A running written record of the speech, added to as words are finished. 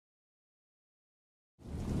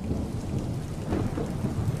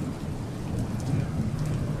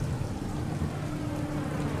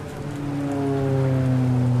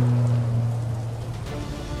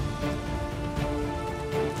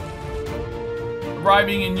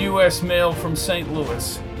arriving in U.S. mail from St.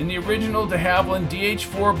 Louis in the original de Havilland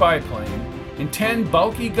DH-4 biplane in 10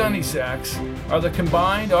 bulky gunny sacks are the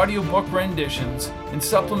combined audiobook renditions and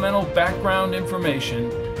supplemental background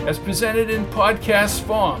information as presented in podcast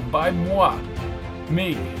form by moi,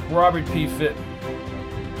 me, Robert P. Fitton.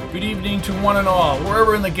 Good evening to one and all,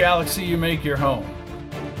 wherever in the galaxy you make your home.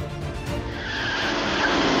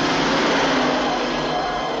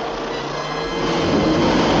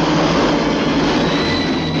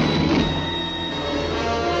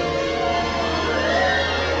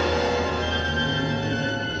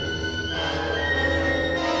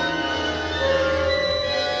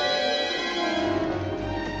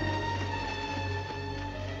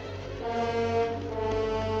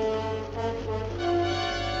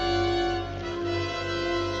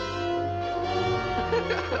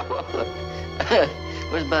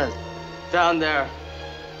 Where's Buzz? Down there.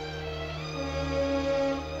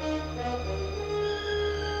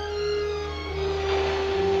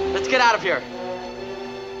 Let's get out of here.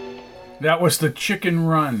 That was the Chicken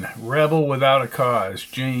Run, Rebel Without a Cause,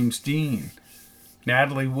 James Dean,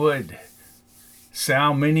 Natalie Wood,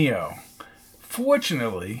 Sal Mineo.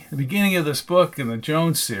 Fortunately, the beginning of this book in the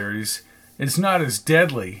Jones series is not as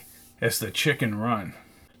deadly as the Chicken Run.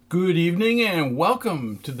 Good evening and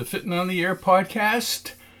welcome to the Fitton on the Air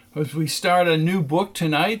podcast. As we start a new book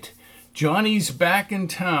tonight, Johnny's Back in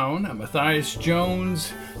Town, a Matthias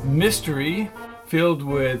Jones mystery filled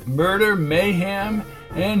with murder, mayhem,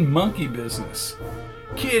 and monkey business.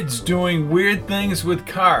 Kids doing weird things with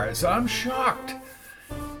cars. I'm shocked.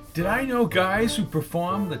 Did I know guys who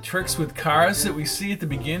perform the tricks with cars that we see at the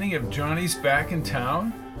beginning of Johnny's Back in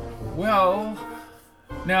Town? Well,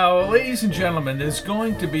 now, ladies and gentlemen, there's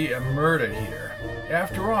going to be a murder here.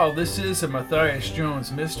 After all, this is a Matthias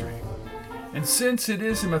Jones mystery. And since it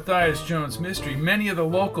is a Matthias Jones mystery, many of the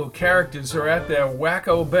local characters are at their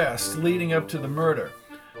wacko best leading up to the murder.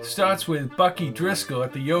 Starts with Bucky Driscoll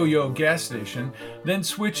at the Yo-Yo gas station, then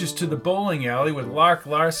switches to the bowling alley with Lark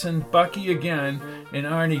Larson, Bucky again, and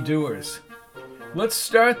Arnie Dewars. Let's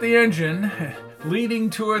start the engine, leading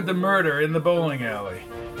toward the murder in the bowling alley.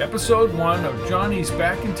 Episode 1 of Johnny's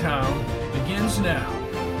Back in Town begins now.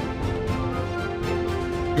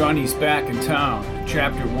 Johnny's Back in Town,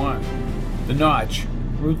 Chapter 1. The Notch,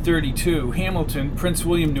 Route 32, Hamilton, Prince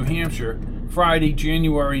William, New Hampshire, Friday,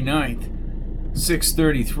 January 9th,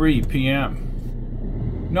 6:33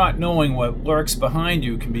 p.m. Not knowing what lurks behind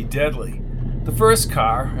you can be deadly. The first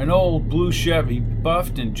car, an old blue Chevy,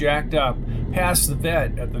 buffed and jacked up, passed the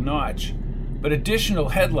vet at the Notch, but additional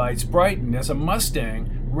headlights brightened as a Mustang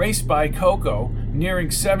raced by Coco, nearing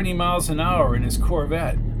 70 miles an hour in his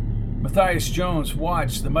Corvette. Matthias Jones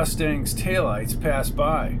watched the Mustang's taillights pass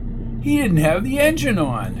by. "He didn't have the engine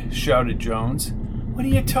on," shouted Jones. "What are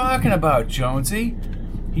you talking about, Jonesy?"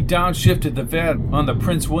 He downshifted the vet on the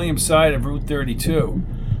Prince William side of Route 32.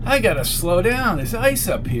 "I gotta slow down, there's ice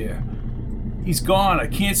up here." "He's gone, I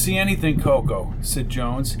can't see anything, Coco," said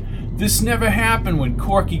Jones. "This never happened when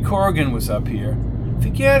Corky Corrigan was up here."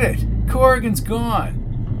 "Forget it, Corrigan's gone."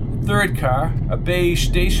 The third car, a beige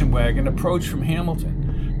station wagon, approached from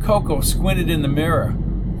Hamilton. Coco squinted in the mirror.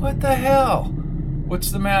 "What the hell?" "What's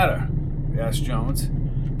the matter?" asked Jones.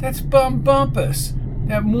 "That's Bum Bumpus.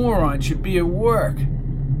 That moron should be at work."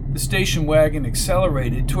 The station wagon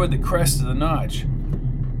accelerated toward the crest of the Notch.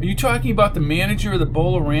 "Are you talking about the manager of the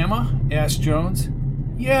Bowlarama?" asked Jones.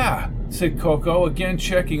 "Yeah," said Coco, again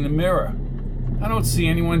checking the mirror. "I don't see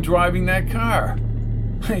anyone driving that car."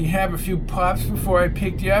 "You have a few pops before I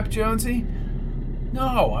picked you up, Jonesy?"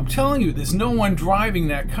 "No, I'm telling you, there's no one driving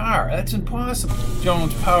that car. That's impossible."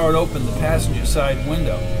 Jones powered open the passenger side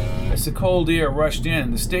window. As the cold air rushed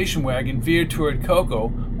in, the station wagon veered toward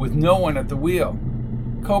Coco with no one at the wheel.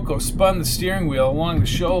 Coco spun the steering wheel along the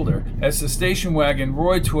shoulder as the station wagon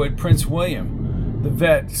roared toward Prince William. The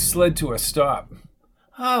vet slid to a stop.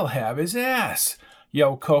 "I'll have his ass,"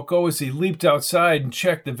 yelled Coco as he leaped outside and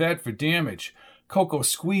checked the vet for damage. Coco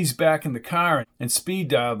squeezed back in the car and speed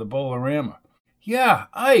dialed the Bowlarama. "Yeah,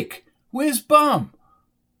 Ike, where's Bum?"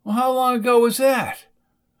 "Well, how long ago was that?"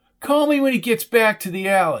 "Call me when he gets back to the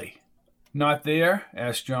alley." "Not there?"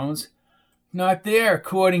 asked Jones. "Not there,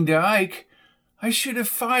 according to Ike. I should have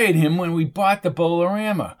fired him when we bought the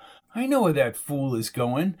Bowlarama. I know where that fool is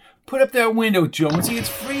going. Put up that window, Jonesy. It's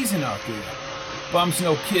freezing out there." "Bum's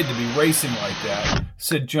no kid to be racing like that,"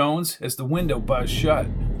 said Jones as the window buzzed shut.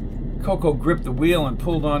 Coco gripped the wheel and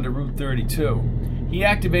pulled onto Route 32. He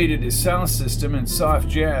activated his sound system and soft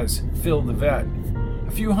jazz filled the vet.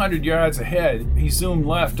 A few hundred yards ahead, he zoomed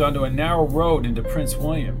left onto a narrow road into Prince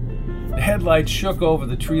William. The headlights shook over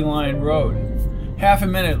the tree-lined road. Half a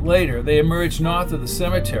minute later, they emerged north of the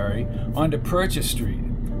cemetery onto Purchase Street.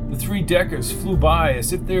 The three-deckers flew by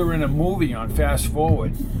as if they were in a movie on fast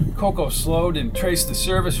forward. Coco slowed and traced the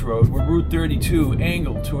service road where Route 32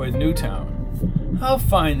 angled toward Newtown. I'll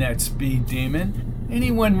find that speed demon.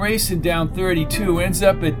 Anyone racing down 32 ends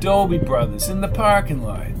up at Dolby Brothers in the parking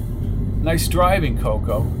lot. Nice driving,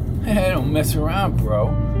 Coco. Don't mess around,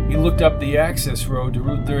 bro. He looked up the access road to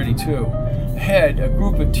Route 32. Ahead, a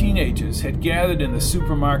group of teenagers had gathered in the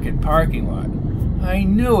supermarket parking lot. I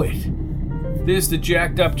knew it. There's the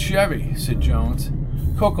jacked-up Chevy, said Jones.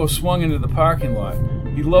 Coco swung into the parking lot.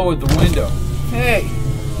 He lowered the window. Hey,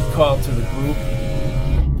 he called to the group.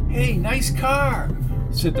 Hey, nice car,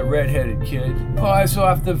 said the red-headed kid. Paws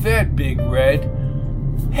off the vet, Big Red.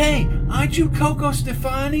 Hey, aren't you Coco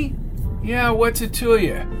Stefani? Yeah, what's it to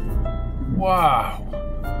you? Wow.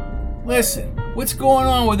 Listen, what's going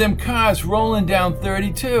on with them cars rolling down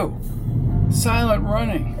 32? Silent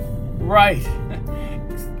running. Right.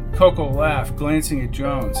 Coco laughed, glancing at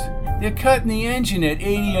Jones. They're cutting the engine at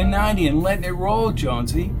 80 or 90 and letting it roll,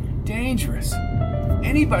 Jonesy. Dangerous.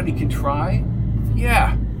 Anybody can try.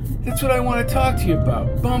 Yeah, that's what I want to talk to you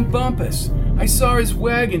about. Bum Bumpus. I saw his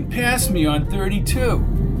wagon pass me on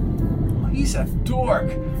 32. He's a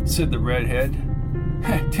dork, said the redhead.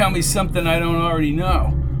 Tell me something I don't already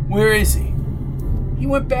know. Where is he? He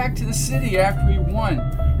went back to the city after he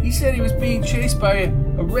won. He said he was being chased by a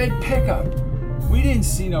red pickup. We didn't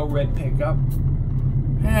see no red pickup.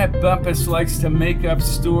 Bumpus likes to make up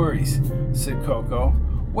stories, said Coco.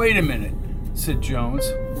 Wait a minute, said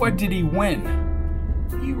Jones. What did he win?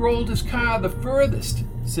 He rolled his car the furthest,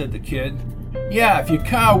 said the kid. Yeah, if your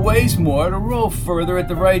car weighs more, it'll roll further at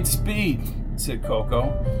the right speed, said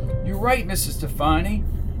Coco. You're right, Mrs. Stefani.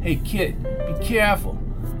 Hey, kid, be careful.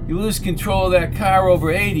 You lose control of that car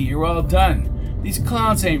over 80, you're all done. These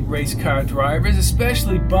clowns ain't race car drivers,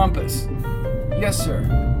 especially Bumpus. Yes, sir.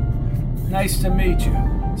 Nice to meet you,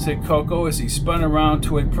 said Coco as he spun around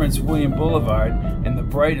toward Prince William Boulevard and the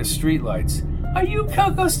brightest streetlights. Are you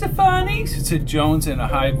Coco Stefani? Said Jones in a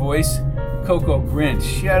high voice. Coco grinned.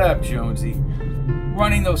 Shut up, Jonesy.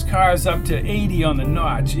 Running those cars up to 80 on the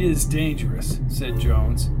notch is dangerous, said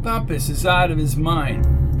Jones. Bumpus is out of his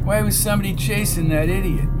mind. Why was somebody chasing that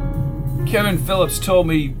idiot? Kevin Phillips told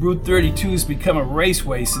me Route 32's become a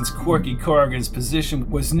raceway since Corky Corrigan's position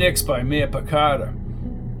was nixed by Mayor Picardo.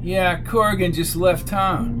 Yeah, Corrigan just left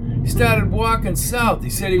town. He started walking south. He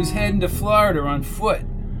said he was heading to Florida on foot.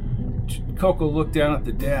 Coco looked down at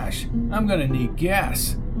the dash. I'm gonna need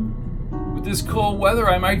gas. With this cold weather,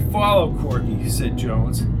 I might follow Corky, said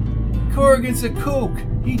Jones. Corrigan's a kook.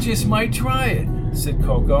 He just might try it, said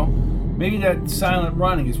Coco. Maybe that silent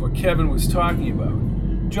running is what Kevin was talking about.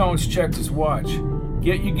 Jones checked his watch.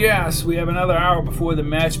 Get your gas. We have another hour before the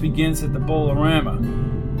match begins at the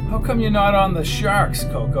Bowlarama. How come you're not on the Sharks,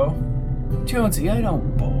 Coco? Jonesy, I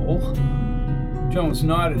don't bowl. Jones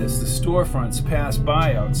nodded as the storefronts passed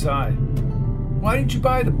by outside. Why didn't you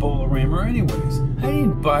buy the Bowlarama anyways? I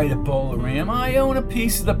didn't buy the Bowlarama. I own a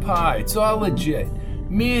piece of the pie. It's all legit.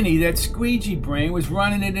 Manny, that squeegee brain, was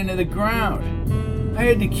running it into the ground. I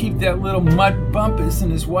had to keep that little mutt Bumpus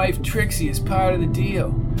and his wife Trixie as part of the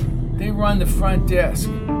deal. They run the front desk.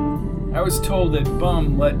 I was told that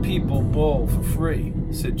Bum let people bowl for free,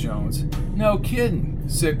 said Jones. No kidding,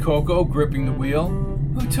 said Coco, gripping the wheel.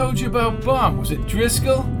 Who told you about Bum? Was it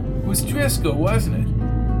Driscoll? It was Driscoll, wasn't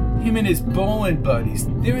it? Him and his bowling buddies.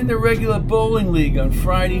 They're in the regular bowling league on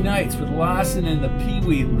Friday nights with Larson and the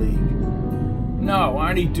Pee-wee League. No,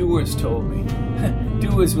 Arnie Dewars told me.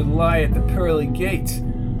 Dewars would lie at the pearly gates.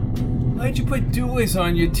 Why'd you put Dewars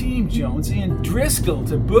on your team, Jonesy, and Driscoll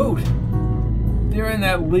to boot? They're in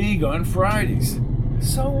that league on Fridays.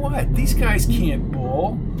 So what? These guys can't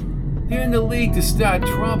bowl. They're in the league to start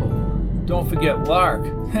trouble. Don't forget Lark.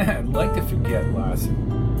 I'd like to forget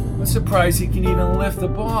Larson. I'm surprised he can even lift the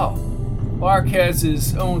ball. Lark has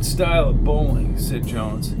his own style of bowling, said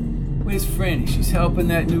Jones. Where's Frannie? She's helping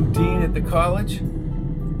that new dean at the college?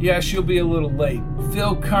 Yeah, she'll be a little late.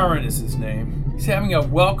 Phil Curran is his name. He's having a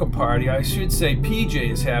welcome party. I should say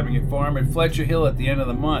PJ is having it for him at Fletcher Hill at the end of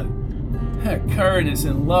the month. Curran is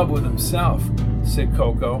in love with himself, said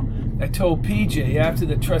Coco. I told PJ after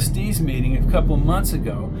the trustees meeting a couple months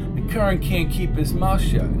ago that Curran can't keep his mouth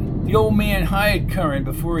shut. The old man hired Curran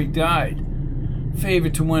before he died. Favor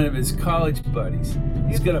to one of his college buddies.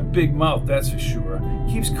 He's got a big mouth, that's for sure.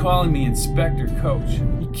 Keeps calling me Inspector Coach.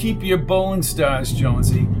 You keep your bowling stars,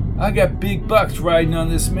 Jonesy. I got big bucks riding on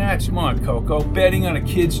this match. Come on, Coco. Betting on a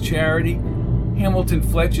kid's charity. Hamilton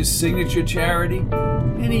Fletcher's signature charity.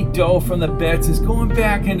 Any dough from the bets is going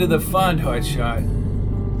back into the fund, Hotshot.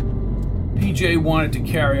 PJ wanted to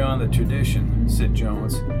carry on the tradition, said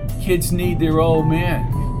Jones. Kids need their old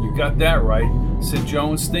man. You got that right, said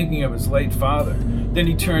Jones, thinking of his late father. Then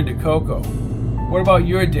he turned to Coco. What about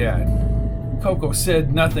your dad? Coco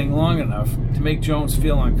said nothing long enough to make Jones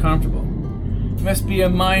feel uncomfortable. You must be a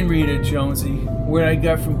mind reader, Jonesy. What I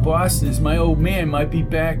got from Boston is my old man might be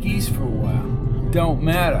back east for a while. Don't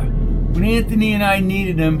matter. When Anthony and I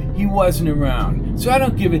needed him, he wasn't around, so I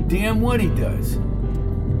don't give a damn what he does.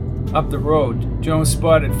 Up the road, Jones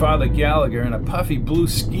spotted Father Gallagher in a puffy blue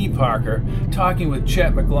ski parker talking with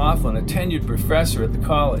Chet McLaughlin, a tenured professor at the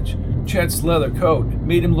college. Chet's leather coat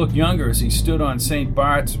made him look younger as he stood on St.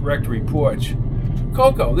 Bart's rectory porch.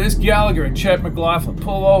 Coco, there's Gallagher and Chet McLaughlin.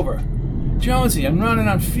 Pull over. Jonesy, I'm running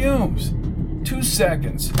on fumes. 2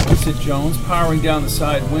 seconds, said Jones, powering down the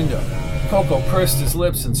side window. Coco pursed his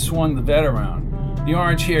lips and swung the vet around. The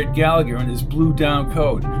orange-haired Gallagher in his blue down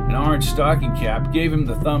coat and orange stocking cap gave him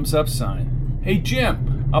the thumbs-up sign. Hey,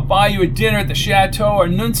 Jim, I'll buy you a dinner at the Chateau or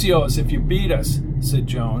Nuncio's if you beat us, said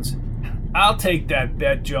Jones. I'll take that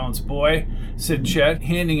bet, Jones boy, said Chet,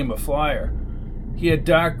 handing him a flyer. He had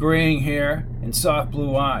dark graying hair and soft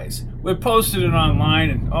blue eyes. We posted it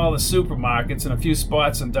online in all the supermarkets and a few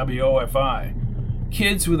spots on WOFI.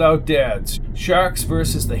 Kids Without Dads, Sharks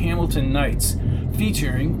versus the Hamilton Knights,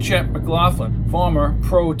 featuring Chet McLaughlin, former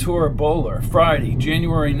Pro Tour bowler, Friday,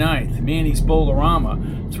 January 9th, Manny's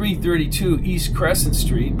Bowlarama, 332 East Crescent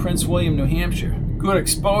Street, Prince William, New Hampshire. Good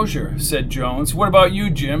exposure, said Jones. What about you,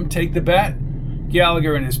 Jim? Take the bet?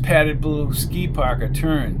 Gallagher in his padded blue ski parka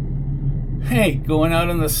turned. Hey, going out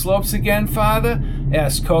on the slopes again, Father?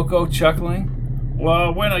 Asked Coco, chuckling.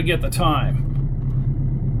 Well, when I get the time.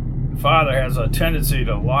 Father has a tendency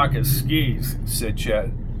to lock his skis, said Chet.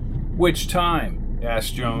 Which time?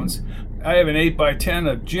 Asked Jones. I have an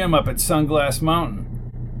 8x10 of Jim up at Sunglass Mountain.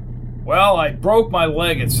 Well, I broke my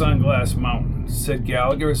leg at Sunglass Mountain, said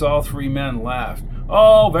Gallagher as all three men laughed.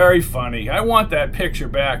 Oh, very funny. I want that picture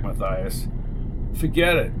back, Matthias.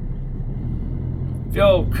 Forget it.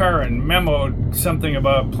 Phil Curran memoed something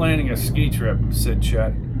about planning a ski trip, said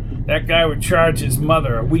Chet. That guy would charge his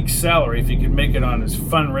mother a week's salary if he could make it on his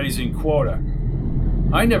fundraising quota.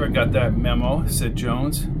 I never got that memo, said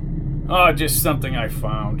Jones. Oh, just something I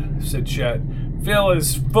found, said Chet. Phil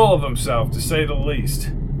is full of himself, to say the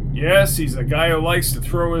least. Yes, he's a guy who likes to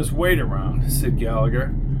throw his weight around, said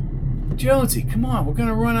Gallagher. Jonesy, come on, we're going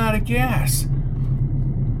to run out of gas.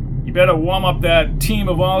 You better warm up that team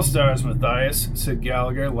of all-stars, Matthias, said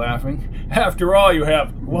Gallagher, laughing. After all, you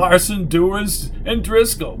have Larson, Dewars, and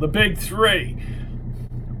Driscoll, the big three.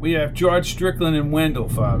 We have George Strickland and Wendell,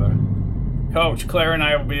 Father. Coach, Claire and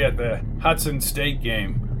I will be at the Hudson State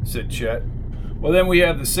game, said Chet. Well, then we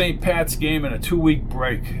have the St. Pat's game and a 2-week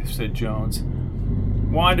break, said Jones.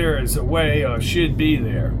 Wanda is away or should be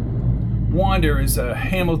there. Wanda is a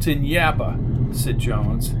Hamilton yapper, said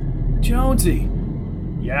Jones. Jonesy.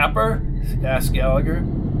 Yapper? Asked Gallagher.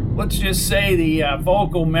 Let's just say the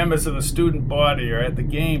vocal members of the student body are at the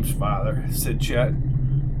games, Father, said Chet.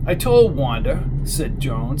 I told Wanda, said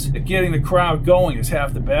Jones, that getting the crowd going is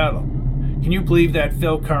half the battle. Can you believe that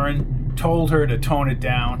Phil Curran told her to tone it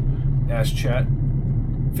down? Asked Chet.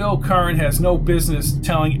 Phil Curran has no business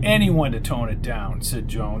telling anyone to tone it down, said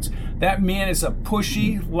Jones. That man is a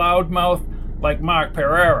pushy, loudmouth like Mark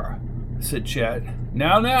Pereira, said Chet.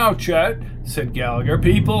 Now, Chet, said Gallagher.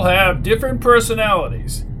 People have different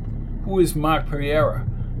personalities. Who is Mark Pereira?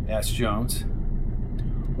 Asked Jones.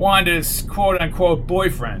 Wanda's quote-unquote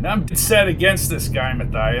boyfriend. I'm set against this guy,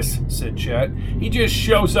 Matthias, said Chet. He just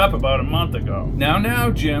shows up about a month ago. Now,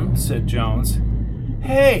 Jim, said Jones.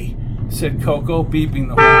 Hey, said Coco, beeping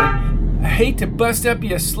the horn. I hate to bust up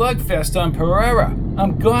your slugfest on Pereira.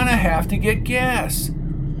 I'm gonna have to get gas.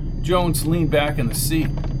 Jones leaned back in the seat.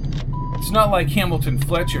 It's not like Hamilton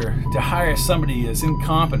Fletcher to hire somebody as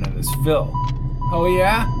incompetent as Phil. Oh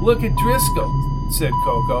yeah? Look at Driscoll, said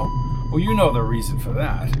Coco. Well, you know the reason for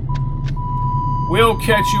that. We'll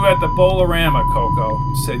catch you at the Bowlarama, Coco,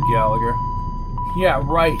 said Gallagher. Yeah,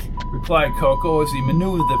 right, replied Coco as he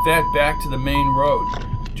maneuvered the vet back to the main road.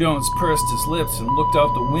 Jones pursed his lips and looked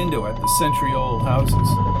out the window at the century-old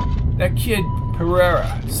houses. That kid,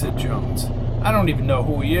 Pereira, said Jones. I don't even know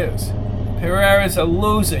who he is. Pereira's a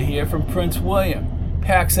loser here from Prince William.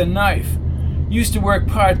 Packs a knife. Used to work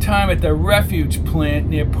part-time at the refuge plant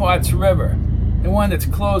near Potts River, the one that's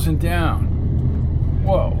closing down.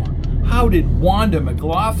 Whoa, how did Wanda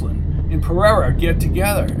McLaughlin and Pereira get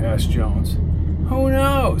together? Asked Jones. Who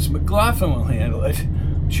knows? McLaughlin will handle it.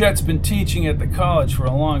 Chet's been teaching at the college for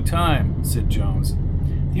a long time, said Jones.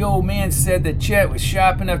 The old man said that Chet was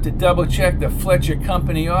sharp enough to double-check the Fletcher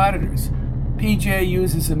Company auditors. PJ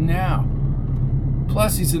uses them now.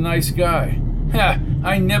 Plus, he's a nice guy. Ha!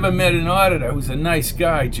 I never met an auditor who's a nice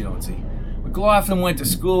guy, Jonesy. McLaughlin went to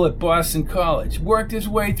school at Boston College, worked his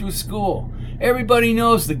way through school. Everybody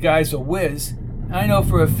knows the guy's a whiz. I know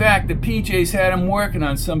for a fact that PJ's had him working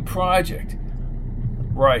on some project.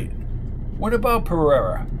 Right. What about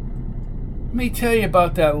Pereira? Let me tell you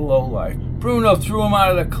about that lowlife. Bruno threw him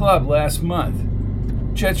out of the club last month.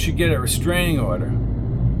 Chet should get a restraining order.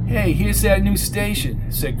 Hey, here's that new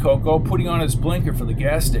station, said Coco, putting on his blinker for the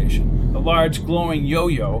gas station. A large glowing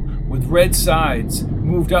yo-yo with red sides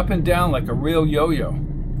moved up and down like a real yo-yo.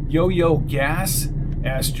 Yo-yo gas?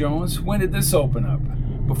 Asked Jones. When did this open up?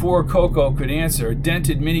 Before Coco could answer, a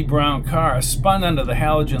dented mini brown car spun under the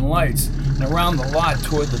halogen lights and around the lot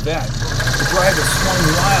toward the vet. The driver swung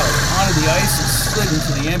wild onto the ice and slid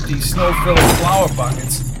into the empty snow-filled flower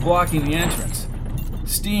buckets blocking the entrance.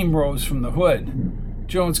 Steam rose from the hood.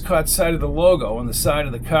 Jones caught sight of the logo on the side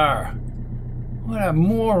of the car. What a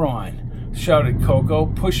moron, shouted Coco,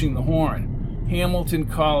 pushing the horn. Hamilton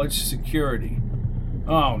College Security.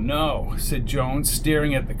 Oh no, said Jones,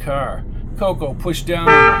 staring at the car. Coco pushed down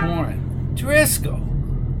on the horn. Driscoll!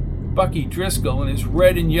 Bucky Driscoll, in his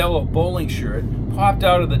red and yellow bowling shirt, popped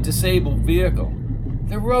out of the disabled vehicle.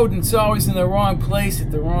 The rodent's always in the wrong place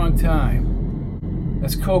at the wrong time.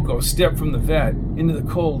 As Coco stepped from the vet into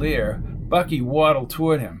the cold air, Bucky waddled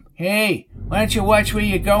toward him. Hey, why don't you watch where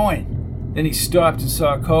you're going? Then he stopped and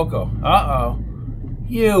saw Coco. Uh-oh.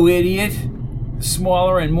 You idiot. The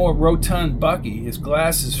smaller and more rotund Bucky, his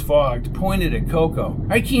glasses fogged, pointed at Coco.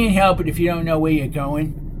 I can't help it if you don't know where you're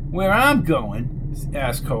going. Where I'm going?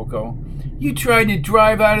 Asked Coco. You tried to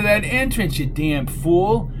drive out of that entrance, you damn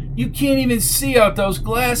fool. You can't even see out those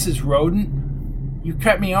glasses, rodent. You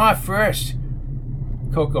cut me off first.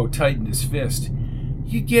 Coco tightened his fist.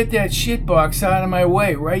 You get that shitbox out of my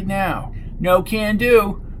way right now. No can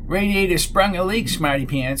do. Radiator sprung a leak, smarty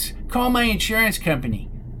pants. Call my insurance company.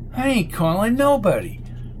 I ain't calling nobody.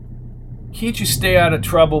 Can't you stay out of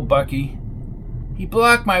trouble, Bucky? He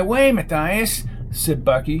blocked my way, Matthias, said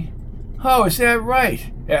Bucky. Oh, is that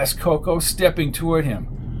right? Asked Coco, stepping toward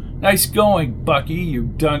him. Nice going, Bucky, you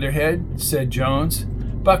dunderhead, said Jones.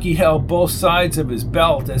 Bucky held both sides of his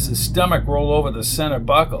belt as his stomach rolled over the center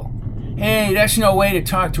buckle. Hey, that's no way to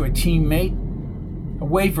talk to a teammate. A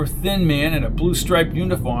wafer-thin man in a blue-striped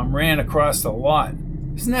uniform ran across the lot.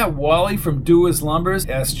 Isn't that Wally from Dewar's Lumbers?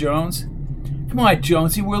 Asked Jones. Come on,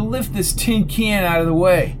 Jonesy, we'll lift this tin can out of the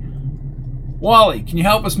way. Wally, can you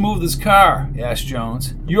help us move this car? Asked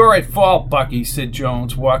Jones. You're at fault, Bucky, said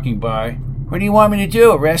Jones, walking by. What do you want me to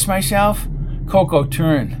do, arrest myself? Coco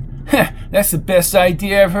turned. That's the best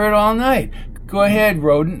idea I've heard all night. Go ahead,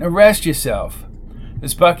 rodent, arrest yourself.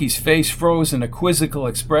 As Bucky's face froze in a quizzical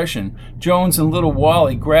expression, Jones and little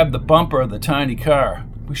Wally grabbed the bumper of the tiny car.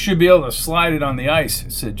 We should be able to slide it on the ice,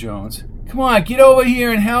 said Jones. Come on, get over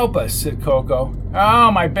here and help us, said Coco. Oh,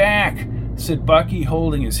 my back, said Bucky,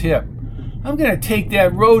 holding his hip. I'm going to take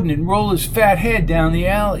that rodent and roll his fat head down the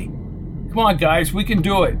alley. Come on, guys, we can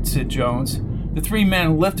do it, said Jones. The three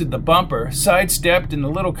men lifted the bumper, sidestepped, and the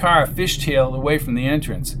little car fishtailed away from the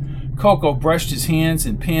entrance. Coco brushed his hands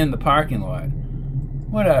and panned the parking lot.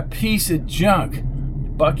 What a piece of junk.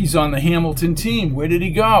 Bucky's on the Hamilton team. Where did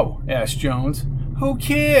he go? Asked Jones. Who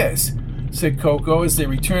cares? Said Coco as they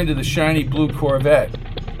returned to the shiny blue Corvette.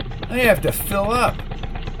 I have to fill up.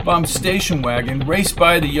 Bum's station wagon raced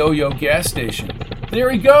by the Yo-Yo gas station.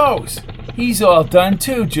 There he goes. He's all done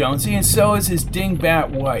too, Jonesy, and so is his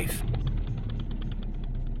dingbat wife.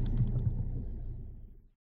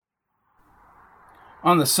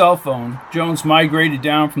 On the cell phone, Jones migrated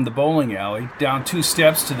down from the bowling alley, down 2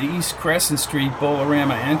 steps to the East Crescent Street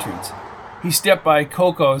Bowlarama entrance. He stepped by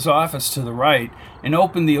Coco's office to the right and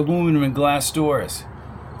opened the aluminum and glass doors.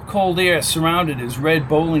 Cold air surrounded his red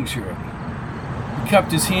bowling shirt. He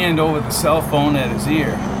cupped his hand over the cell phone at his ear.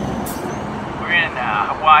 We're in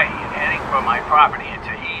Hawaii and heading from my property in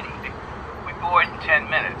Tahiti. We board in 10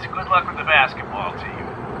 minutes. Good luck with the basketball team.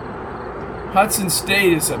 Hudson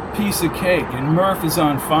State is a piece of cake, and Murph is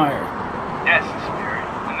on fire. That's the spirit.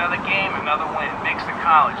 Another game, another win. Makes the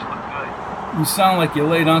college look good. You sound like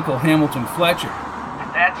your late Uncle Hamilton Fletcher.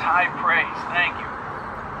 That's high praise. Thank you.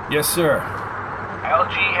 Yes, sir.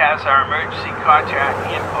 LG has our emergency contact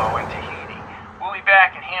info in Tahiti. We'll be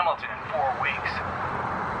back in Hamilton in 4 weeks.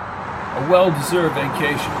 A well-deserved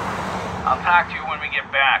vacation. I'll talk to you when we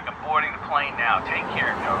get back. I'm boarding the plane now. Take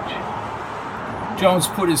care, Coach. Jones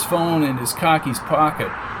put his phone in his khakis pocket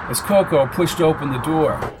as Coco pushed open the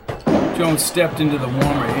door. Jones stepped into the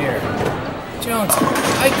warmer air. Jones,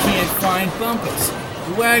 I can't find Bumpus.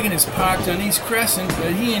 The wagon is parked on East Crescent,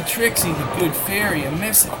 but he and Trixie, the good fairy, are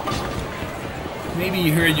missing. Maybe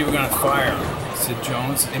you heard you were going to fire," said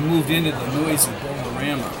Jones, and moved into the noisy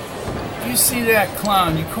Bowlarama. "If you see that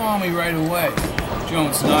clown, you call me right away."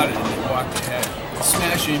 Jones nodded and they walked ahead. The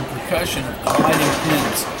smashing percussion of colliding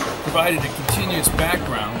pins provided a continuous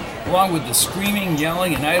background, along with the screaming,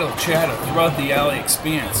 yelling, and idle chatter throughout the alley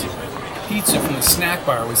expanse. Pizza from the snack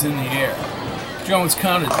bar was in the air. Jones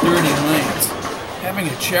counted 30 lanes. Having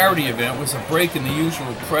a charity event was a break in the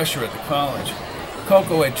usual pressure at the college.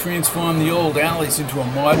 Coco had transformed the old alleys into a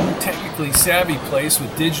modern, technically savvy place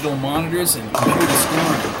with digital monitors and computer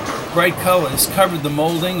scoring. Bright colors covered the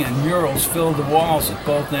molding and murals filled the walls at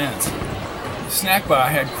both ends. The snack bar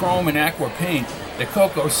had chrome and aqua paint that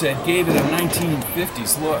Coco said gave it a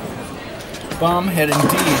 1950s look. Bum had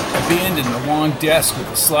indeed abandoned the long desk with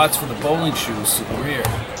the slots for the bowling shoes to the rear.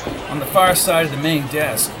 On the far side of the main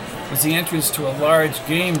desk was the entrance to a large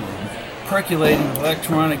game room, percolating with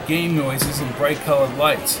electronic game noises and bright-colored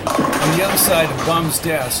lights. On the other side of Bum's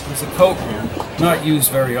desk was a coat room, not used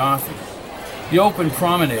very often. The open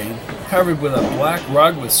promenade, covered with a black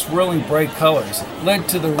rug with swirling bright colors, led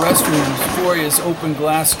to the restroom's foyer's open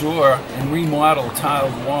glass door and remodeled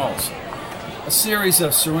tiled walls. A series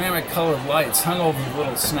of ceramic-colored lights hung over the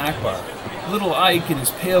little snack bar. Little Ike, in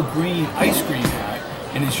his pale green ice cream hat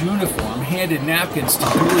and his uniform, handed napkins to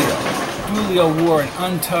Dulio. Dulio wore an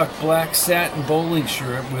untucked black satin bowling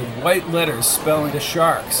shirt with white letters spelling the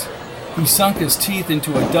Sharks. He sunk his teeth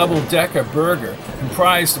into a double-decker burger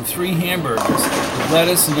comprised of 3 hamburgers with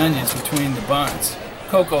lettuce and onions between the buns.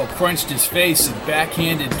 Coco crunched his face and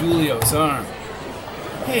backhanded Dulio's arm.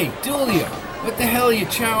 "Hey, Dulio, what the hell are you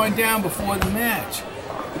chowing down before the match?"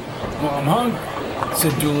 "Well, I'm hungry,"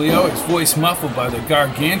 said Dulio, his voice muffled by the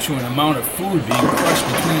gargantuan amount of food being crushed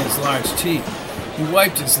between his large teeth. He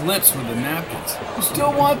wiped his lips with the napkins. "You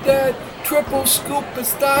still want that triple scoop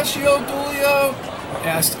pistachio, Dulio?"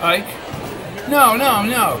 asked Ike.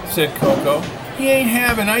 No, said Coco. "He ain't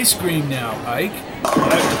having ice cream now, Ike." "I'll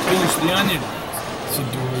have to finish the onion rings," said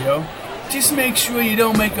Dulio. "Just make sure you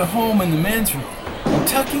don't make a home in the men's room. And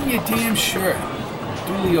tuck in your damn shirt."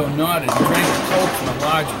 Dulio nodded and drank the Coke from a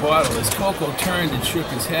large bottle as Coco turned and shook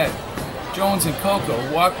his head. Jones and Coco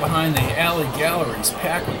walked behind the alley galleries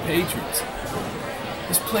packed with patrons.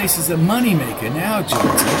 "This place is a moneymaker now,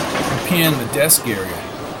 Jonesy," he panned the desk area.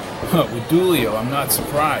 "With Dulio, I'm not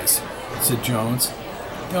surprised," said Jones.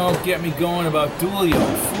 "Don't get me going about Dulio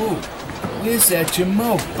and food. Where's that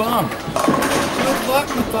jamoke bum?" "Good luck,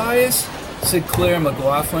 Matthias," said Claire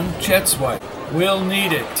McLaughlin, Chet's wife. "We'll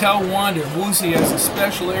need it. Tell Wanda Woozy has a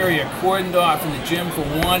special area cordoned off in the gym for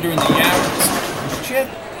Wanda and the Yappers. Chet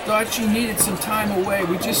thought she needed some time away.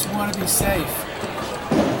 We just want to be safe."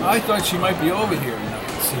 "I thought she might be over here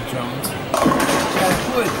tonight," said Jones. "That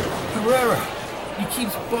hood, Pereira. He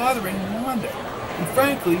keeps bothering Wanda. And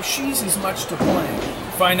frankly, she's as much to blame."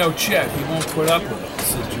 "If I know Chet, he won't put up with it,"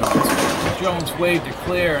 said Jones. Jones waved to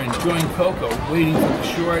Claire and joined Coco, waiting for the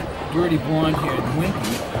short, dirty blonde-haired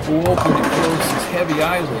Winky, who opened and closed his heavy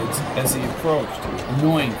eyelids as he approached,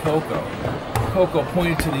 annoying Coco. Coco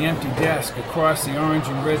pointed to the empty desk across the orange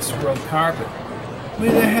and red swirled carpet.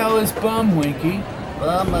 "Where the hell is Bum, Winky?"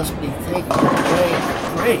 "Bum must be taking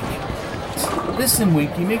a break." "Listen,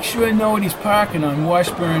 Winky, make sure I know what he's parking on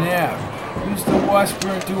Washburn Ave. Use the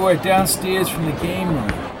Washburn door downstairs from the game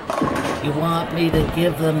room." "You want me to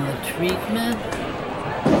give them the treatment?"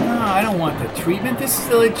 "No, I don't want the treatment. This is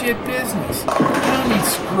a legit business. I don't need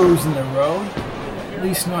screws in the road. At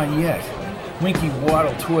least not yet." Winky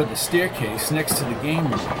waddled toward the staircase next to the game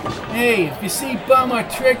room. "Hey, if you see Bum or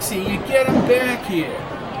Trixie, you get him back here."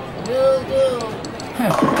 Will do. I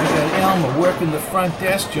got Elmer working the front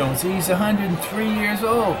desk, Jones. He's 103 years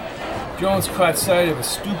old. Jones caught sight of a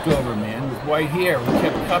stooped-over man with white hair who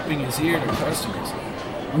kept cupping his ear to customers.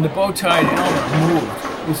 When the bow-tied Elmer moved,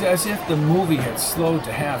 it was as if the movie had slowed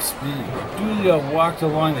to half speed. Dulio walked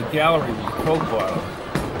along the gallery with a Coke bottle.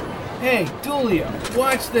 "Hey, Dulio,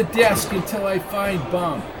 watch the desk until I find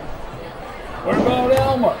Bum." "What about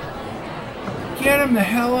Elmer?" "Get him the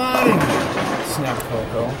hell out of here," snapped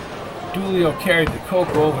Coco. Dulio carried the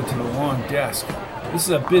Coke over to the long desk. "This is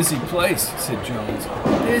a busy place," said Jones.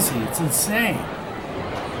 "Busy? It's insane."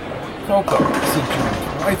 "Coco," said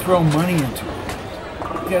Jones, "why throw money into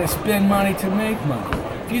it? You gotta spend money to make money.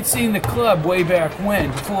 If you'd seen the club way back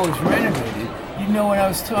when, before it was renovated, you'd know what I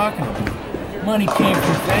was talking about. Money came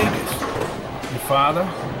from Vegas." "Your father?"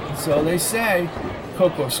 "So they say."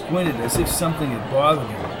 Coco squinted as if something had bothered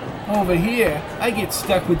him. "Over here, I get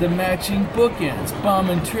stuck with the matching bookends, Bum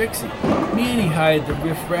and Trixie. Manny hired the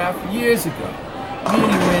riffraff years ago.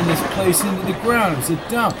 Manny ran this place into the ground. It was a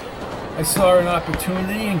dump. I saw an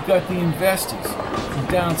opportunity and got the investors from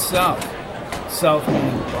down south. South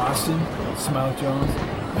meaning Boston, smiled Jones.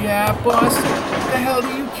 Yeah, Boston. What the hell do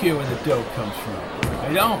you care where the dough comes from?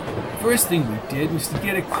 I don't. First thing we did was to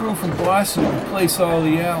get a crew from Boston to replace all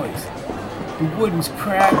the alleys. The wood was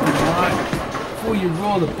cracked and rotten. Before you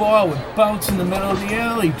roll the ball, it would bounce in the middle of the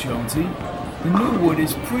alley, Jonesy. The new wood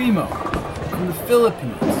is primo, from the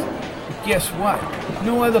Philippines. But guess what?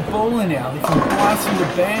 No other bowling alley from Boston to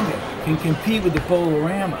Bangor can compete with the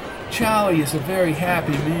Bowlarama. Charlie is a very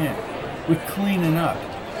happy man. We're cleaning up.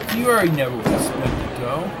 You already never would have spent the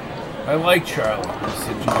dough. I like Charlie,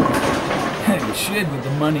 said Jones. You should with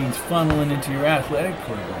the money he's funneling into your athletic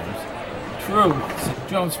programs. True, said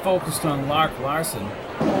Jones, focused on Lark Larson,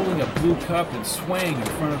 holding a blue cup and swaying in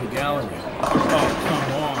front of the gallery. Oh,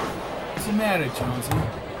 come on. What's the matter, Jonesy?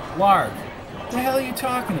 Lark, what the hell are you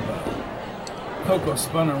talking about? Coco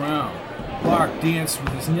spun around. Lark danced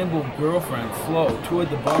with his nimble girlfriend, Flo, toward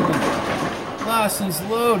the bowling alley. Larson's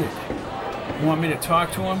loaded. You want me to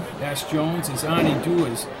talk to him? Asked Jones as Auntie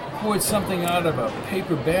Duas poured something out of a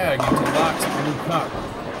paper bag into Lark's blue cup.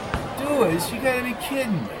 Duas, you gotta be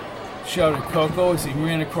kidding me, shouted Coco as he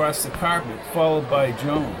ran across the carpet, followed by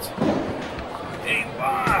Jones. Hey,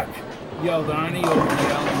 Lark, yelled Arnie over the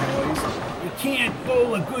yelling noise. You can't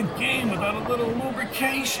bowl a good game without a little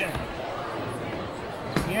lubrication.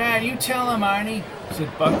 Yeah, you tell him, Arnie,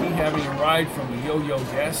 said Bucky, having a ride from the Yo-Yo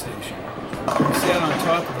gas station. He sat on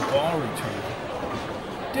top of the ball return.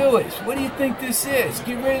 Do it. What do you think this is?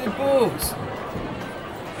 Get ready to booze.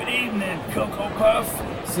 Good evening, Coco Puff,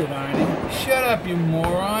 said Arnie. Shut up, you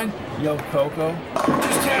moron, yelled Coco.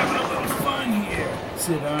 Just having a little fun here,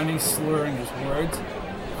 said Arnie, slurring his words.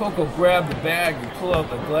 Coco grabbed the bag and pulled out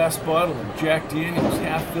the glass bottle of Jack Daniels,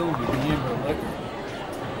 half filled with the amber liquor.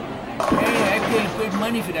 Hey, I paid good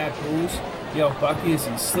money for that booze, yelled Bucky as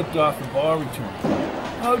he slipped off the ball return.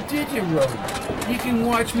 How did you, Rhoda? You can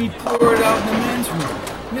watch me pour it out in the men's room.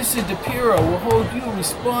 Mr. DePiro will hold you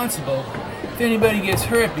responsible if anybody gets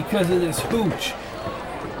hurt because of this hooch.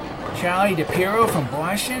 Charlie DePiro from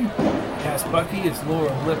Boston? Asked Bucky, his lower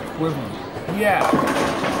lip quivering. Yeah.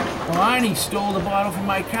 Well, Arnie stole the bottle from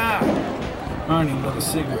my car. Arnie lit a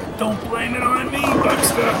cigarette. Don't blame it on me,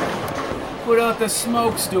 Buckster. Put out the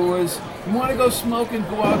smoke, Stewards. You want to go smoking,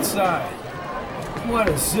 go outside. What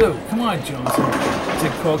a zoo. Come on, Jones,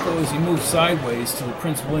 said Coco as he moved sideways to the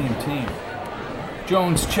Prince William team.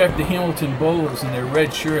 Jones checked the Hamilton bowlers in their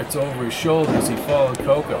red shirts over his shoulder as he followed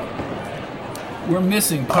Coco. We're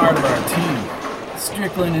missing part of our team.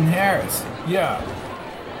 Strickland and Harris. Yeah.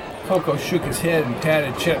 Coco shook his head and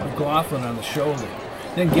patted Chet McLaughlin on the shoulder.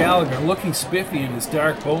 Then Gallagher, looking spiffy in his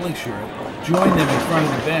dark bowling shirt, joined them in front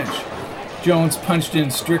of the bench. Jones punched in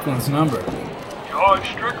Strickland's number. George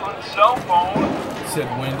Strickland's cell phone, said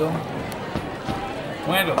Wendell.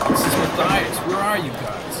 Wendell, this is Matthias. Where are you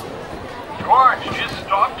guys? George just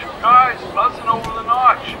stopped two guys buzzing over the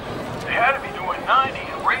notch. They had to be doing 90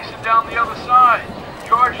 and racing down the other side.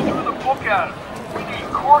 George threw the book at them. We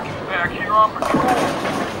need Corky back here on patrol.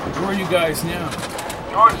 Where are you guys now?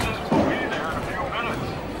 George says we'll be there in a few minutes.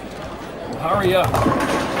 Well, hurry up.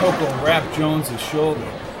 Coco wrapped Jones's shoulder.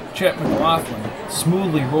 Chet McLaughlin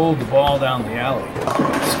smoothly rolled the ball down the alley.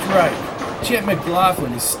 Strike. Chet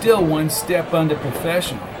McLaughlin is still one step under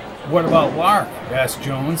professional. What about Lark? Asked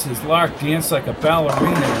Jones as Lark danced like a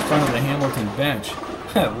ballerina in front of the Hamilton bench.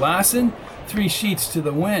 Larson? 3 sheets to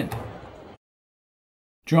the wind.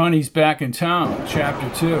 Johnny's back in town, Chapter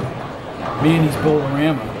 2. Manny's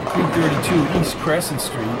Bowlarama, 332 East Crescent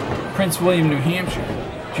Street, Prince William, New Hampshire,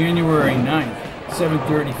 January 9th,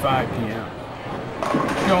 7:35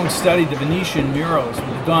 p.m. Jones studied the Venetian murals with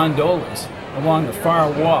the gondolas along the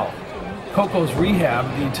far wall. Coco's rehab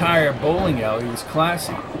of the entire bowling alley was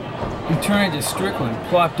classy. He turned to Strickland,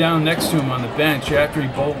 plopped down next to him on the bench after he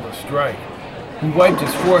bowled a strike. He wiped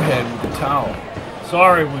his forehead with a towel.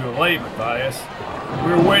 Sorry we were late, Matthias.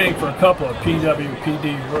 We were waiting for a couple of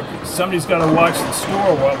PWPD rookies. Somebody's got to watch the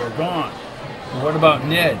store while we're gone. And what about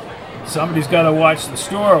Ned? Somebody's got to watch the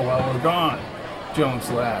store while we're gone. Jones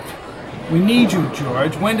laughed. We need you,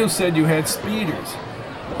 George. Wendell said you had speeders.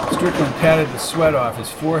 Strickland patted the sweat off his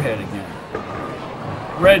forehead again.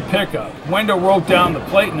 Red pickup. Wendell wrote down the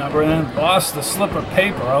plate number and then lost the slip of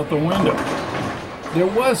paper out the window. There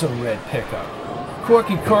was a red pickup.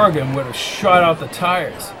 Corky Corrigan would have shot out the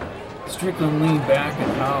tires. Strickland leaned back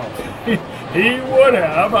and howled. He would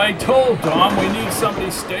have. I told Dom we need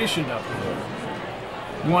somebody stationed up here.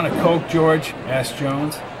 You want a Coke, George? Asked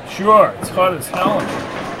Jones. Sure, it's hot as hell in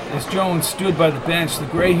here. As Jones stood by the bench, the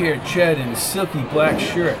gray-haired Chet in his silky black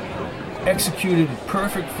shirt executed in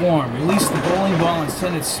perfect form, released the bowling ball and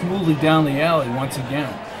sent it smoothly down the alley once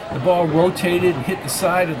again. The ball rotated and hit the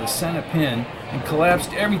side of the center pin and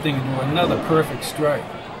collapsed everything into another perfect strike.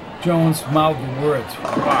 Jones mouthed the words,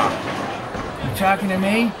 "Wow." "You talking to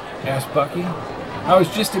me?" asked Bucky. "I was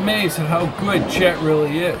just amazed at how good Chet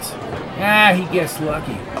really is." "Ah, he gets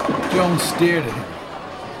lucky." Jones stared at him.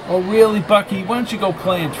 "Oh, really, Bucky? Why don't you go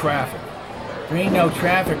play in traffic?" "There ain't no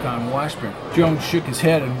traffic on Washburn." Jones shook his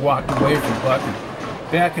head and walked away from Bucky.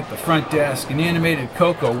 Back at the front desk, an animated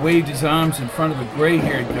Coco waved his arms in front of a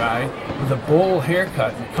gray-haired guy with a bowl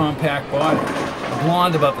haircut and a compact body. A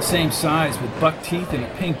blonde about the same size with buck teeth and a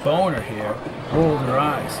pink bow in her hair rolled her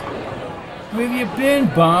eyes. "Where have you been,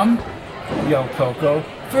 bum?" yelled Coco.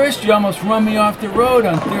 "First you almost run me off the road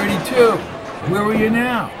on 32. Where were you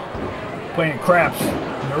now?" "Playing craps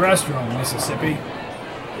in the restroom, Mississippi."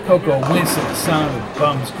 Coco winced at the sound of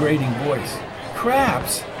Bum's grating voice.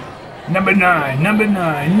 "Craps?" Number 9,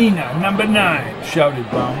 Nina, number 9, shouted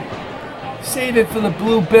Bum. "Save it for the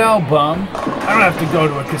Blue Bell, Bum. I don't have to go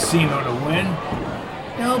to a casino to win."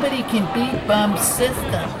 Nobody can beat Bum's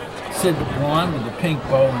system, said the blonde with the pink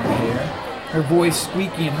bow in her hair. Her voice,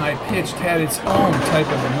 squeaky and high-pitched, had its own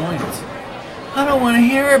type of annoyance. "I don't want to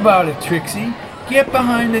hear about it, Trixie. Get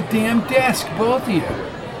behind the damn desk, both of you."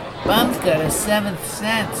 Bum's got a seventh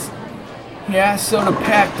sense. "Yeah, so do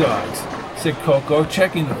pack dogs," said Coco,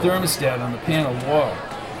 checking the thermostat on the panel wall.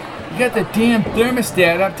 "You got the damn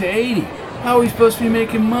thermostat up to 80. How are we supposed to be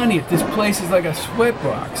making money if this place is like a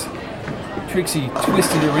sweatbox?" Trixie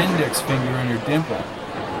twisted her index finger in her dimple.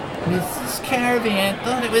 "Mrs. Caravan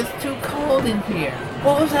thought it was too cold in here.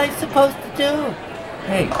 What was I supposed to do?"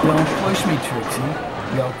 "Hey, don't push me, Trixie,"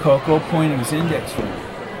 yelled Coco, pointing his index finger.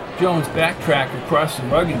 Jones backtracked across the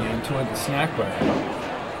rug again toward the snack bar.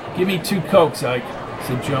 "Give me 2 Cokes, Ike,"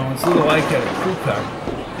 said Jones. Little Ike had a crew cut,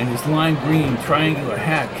 and his lime green triangular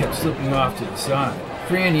hat kept slipping off to the side.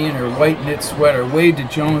 Frannie, in her white knit sweater, waved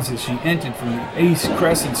at Jones as she entered from the East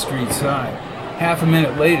Crescent Street side. Half a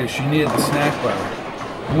minute later, she neared the snack bar.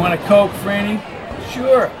 "You want a Coke, Frannie?"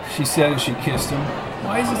 "Sure," she said as she kissed him.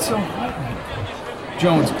 "Why is it so hot in here?"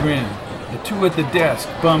 Jones grinned. The two at the desk,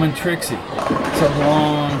 Bum and Trixie. It's a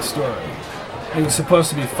long story. They were supposed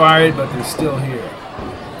to be fired, but they're still here.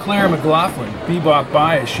 Claire McLaughlin bebopped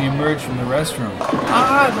by as she emerged from the restroom.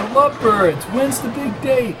 "Ah, the Lovebirds! When's the big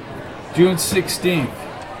date?" "June 16th.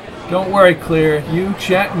 Don't worry, Claire. You,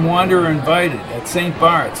 Chet, and Wanda are invited at St.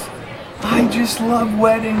 Bart's." "I just love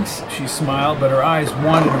weddings," she smiled, but her eyes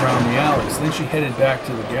wandered around the alleys. Then she headed back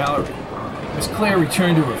to the gallery. As Claire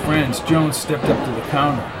returned to her friends, Jones stepped up to the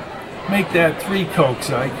counter. "Make that 3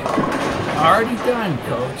 Cokes, Ike." "Already done,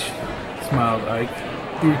 Coach," smiled Ike.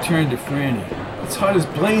 He returned to Frannie. "It's hot as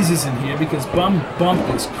blazes in here because Bum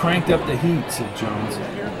Bumpus cranked up the heat," said Jones.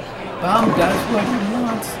 "Bum does what he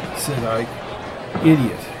wants," said Ike.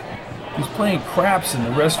 "Idiot. He was playing craps in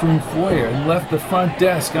the restroom foyer and left the front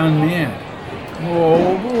desk unmanned."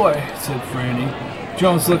 "Oh boy," said Frannie.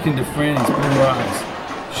 Jones looked into Frannie's blue eyes.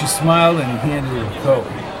 She smiled and he handed her a coat.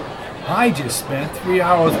 "I just spent 3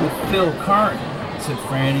 hours with Phil Carton," said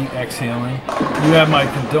Frannie, exhaling. "You have my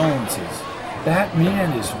condolences. That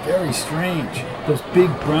man is very strange. Those big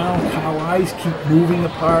brown cow eyes keep moving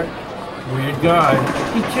apart. Weird guy.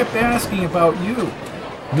 He kept asking about you."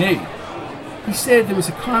 "Me?" "He said there was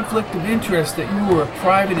a conflict of interest, that you were a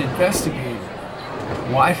private investigator."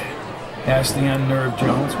 "What?" asked the unnerved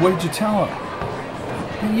Jones. "What did you tell him?"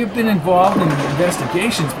 "You've been involved in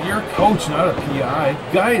investigations, but you're a coach, not a PI.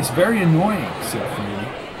 Guy is very annoying," said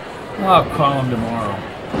Frannie. "I'll call him tomorrow."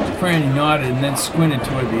 Frannie nodded and then squinted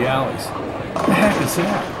toward the alleys. "What the heck is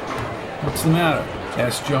that?" "What's the matter?"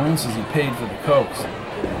 asked Jones as he paid for the Cokes.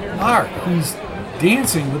 "Lark, he's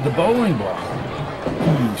dancing with the bowling ball."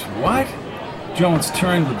 "He's what?" Jones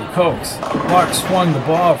turned with the Cokes. Lark swung the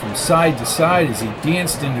ball from side to side as he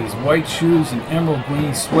danced into his white shoes and emerald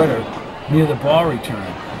green sweater near the ball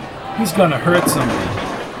return. "He's gonna hurt somebody."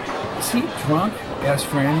 "Is he drunk?" asked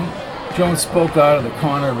Frannie. Jones spoke out of the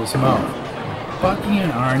corner of his mouth. "Bucky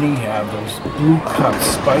and Arnie have those blue cups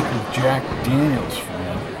spiked with Jack Daniels,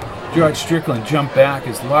 friend." George Strickland jumped back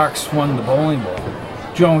as Lark swung the bowling ball.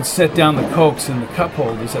 Jones set down the Cokes and the cup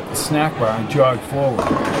holders at the snack bar and jogged forward.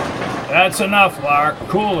 "That's enough, Lark.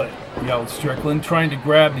 Cool it," yelled Strickland, trying to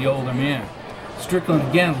grab the older man. Strickland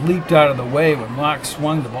again leaped out of the way when Lark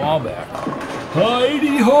swung the ball back.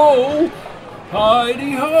 "Hidey-ho!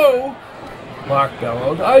 Hidey-ho!" Lark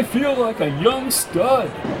bellowed. "I feel like a young stud."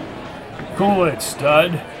 "Cool it,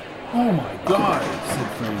 stud." "Oh my God," said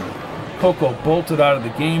Frannie. Coco bolted out of the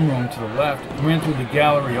game room to the left, ran through the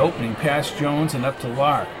gallery opening past Jones and up to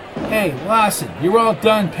Lark. "Hey, Lawson, you're all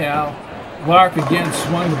done, pal." Lark again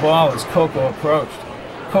swung the ball as Coco approached.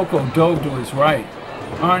 Coco dove to his right.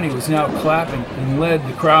 Arnie was now clapping and led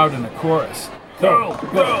the crowd in a chorus. Go,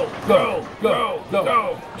 go, go, go,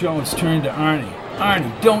 go. Jones turned to Arnie.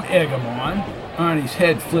 Arnie, don't egg him on. Arnie's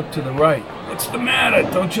head flipped to the right. What's the matter?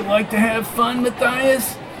 Don't you like to have fun,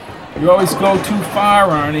 Matthias? You always go too far,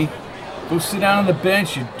 Arnie. Go sit down on the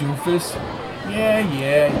bench, you doofus.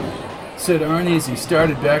 Yeah, said Arnie as he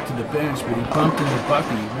started back to the bench, but he bumped into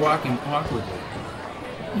Bucky, walking awkwardly.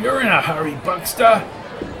 You're in a hurry, Buckster.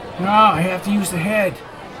 No, I have to use the head.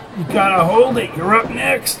 You gotta hold it. You're up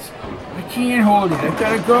next. I can't hold it. I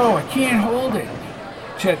gotta go. I can't hold it.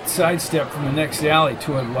 Chet sidestepped from the next alley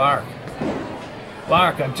toward Lark.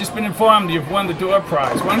 Lark, I've just been informed you've won the door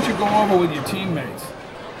prize. Why don't you go over with your teammates?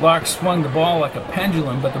 Lark swung the ball like a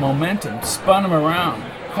pendulum, but the momentum spun him around,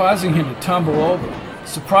 causing him to tumble over.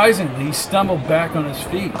 Surprisingly, he stumbled back on his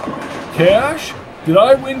feet. Cash? Did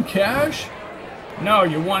I win cash? No,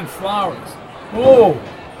 you won flowers. Oh,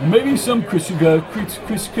 maybe some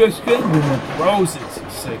roses,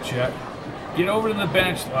 said Chet. Get over to the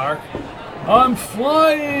bench, Lark. I'm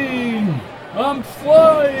flying!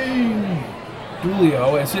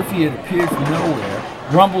 Dulio, as if he had appeared from nowhere,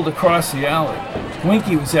 rumbled across the alley.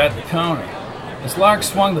 Winky was at the counter. As Lark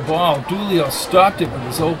swung the ball, Dulio stopped it with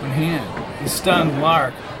his open hand. The stunned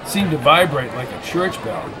Lark seemed to vibrate like a church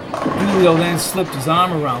bell. Dulio then slipped his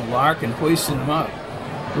arm around Lark and hoisted him up.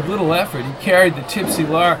 With little effort, he carried the tipsy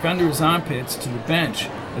Lark under his armpits to the bench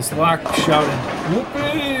as Lark shouted,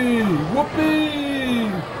 Whoopee! Whoopee!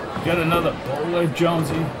 Got another bowler,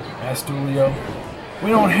 Jonesy? Asked Dulio. We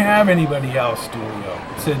don't have anybody else,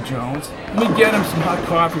 Dulio, said Jones. Let me get him some hot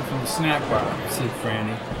coffee from the snack bar, said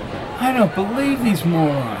Franny. I don't believe these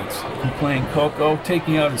morons, complained Coco,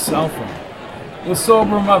 taking out his cell phone. We'll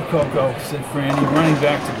sober him up, Coco, said Franny, running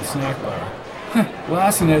back to the snack bar.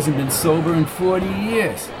 Larson hasn't been sober in 40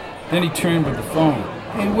 years. Then he turned with the phone.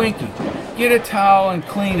 Hey, Winky, get a towel and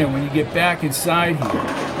cleaner when you get back inside here.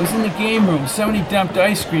 I was in the game room. Somebody dumped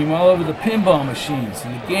ice cream all over the pinball machines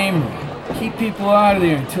in the game room. Keep people out of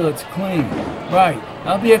there until it's clean. Right,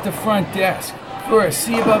 I'll be at the front desk. First,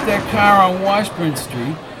 see about that car on Washburn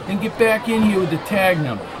Street, then get back in here with the tag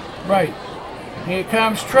number. Right. Here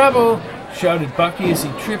comes trouble, shouted Bucky as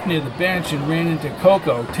he tripped near the bench and ran into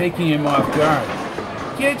Coco, taking him off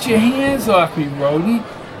guard. Get your hands off me, rodent,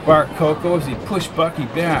 barked Coco as he pushed Bucky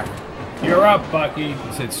back. You're up, Bucky,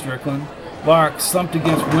 said Strickland. Lark, slumped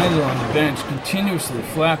against Wendell on the bench, continuously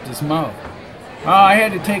flapped his mouth. Oh, I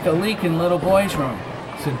had to take a leak in little boy's room,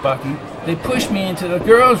 said Bucky. They pushed me into the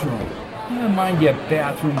girls' room. Never mind your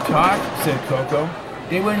bathroom talk, said Coco.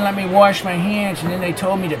 They wouldn't let me wash my hands, and then they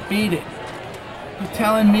told me to beat it. You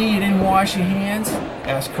telling me you didn't wash your hands?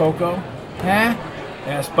 Asked Coco. Huh?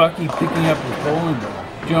 Asked Bucky, picking up his bowling ball.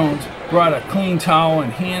 Jones brought a clean towel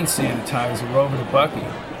and hand sanitizer over to Bucky.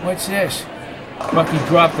 What's this? Bucky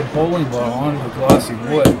dropped the bowling ball onto the glossy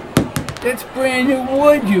wood. That's brand new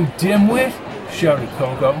wood, you dimwit, shouted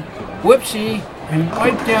Coco. Whoopsie, and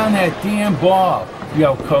wipe down that damn ball,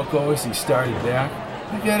 yelled Coco as he started back.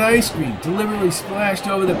 I got ice cream deliberately splashed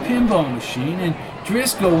over the pinball machine and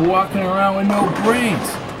Driscoll walking around with no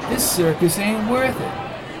brains. This circus ain't worth it.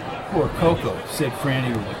 Poor Coco, said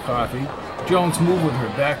Franny with the coffee. Jones moved with her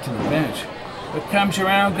back to the bench. What comes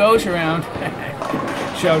around goes around,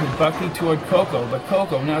 shouted Bucky toward Coco, but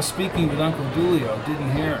Coco, now speaking with Uncle Dulio,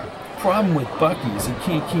 didn't hear him. The problem with Bucky is he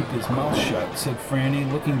can't keep his mouth shut, said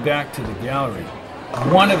Franny, looking back to the gallery.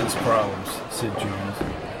 One of his problems, said Jones.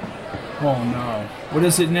 Oh no, what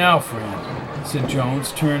is it now, Fran? Said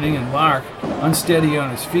Jones, turning, and Lark, unsteady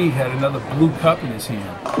on his feet, had another blue cup in his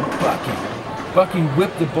hand. Bucky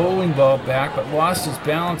whipped the bowling ball back, but lost his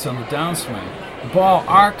balance on the downswing. The ball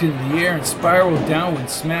arced into the air and spiraled downward,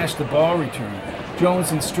 smashed the ball return.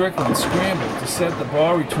 Jones and Strickland scrambled to set the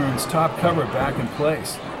ball return's top cover back in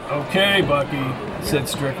place. Okay, Bucky, said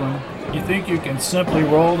Strickland. You think you can simply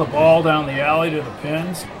roll the ball down the alley to the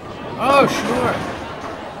pins? Oh, sure.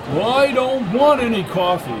 Well, I don't want any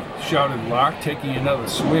coffee, shouted Lark, taking another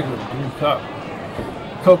swig of the blue cup.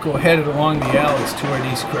 Coco headed along the alleys toward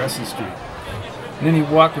East Crescent Street. And then he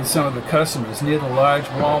walked with some of the customers near the large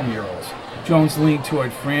wall murals. Jones leaned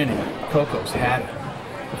toward Franny. Coco's had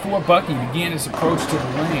it. Before Bucky began his approach to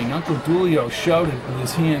the lane, Uncle Dulio shouted with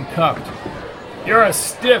his hand cupped. You're a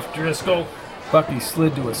stiff, Driscoll. Bucky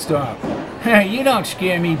slid to a stop. Hey, you don't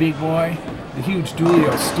scare me, big boy. The huge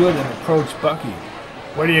Dulio stood and approached Bucky.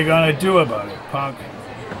 What are you gonna do about it, punk?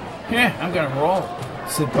 I'm gonna roll,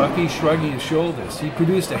 said Bucky, shrugging his shoulders. He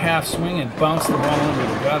produced a half swing and bounced the ball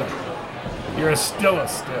under the gutter. You're still a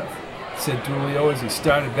stiff, said Dulio as he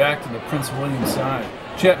started back to the Prince William side.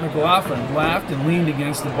 Chet McLaughlin laughed and leaned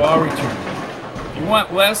against the ball return. You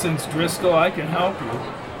want lessons, Driscoll? I can help you.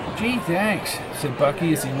 Gee, thanks, said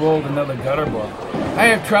Bucky as he rolled another gutter ball. I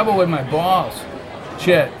have trouble with my balls.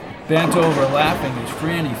 Chet bent over laughing as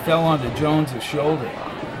Franny fell onto Jones's shoulder.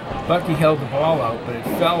 Bucky held the ball out, but it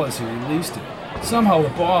fell as he released it. Somehow the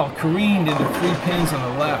ball careened into 3 pins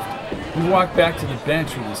on the left. He walked back to the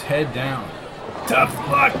bench with his head down. Tough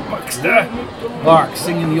luck, Buckster! Lark,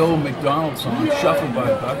 singing the old McDonald song, shuffled by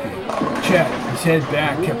Bucky. Chet, his head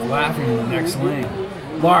back, kept laughing in the next lane.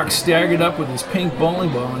 Lark staggered up with his pink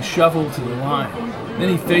bowling ball and shuffled to the line. Then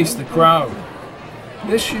he faced the crowd.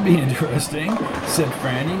 This should be interesting, said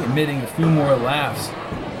Franny, emitting a few more laughs.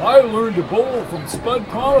 I learned to bowl from Spud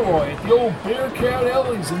Pomeroy at the old Bearcat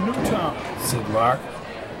Alleys in Newtown, said Lark.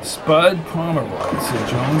 Spud Pomeroy, said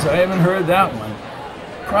Jones. I haven't heard that one.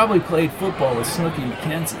 Probably played football with Snooky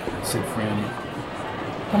McKenzie, said Franny.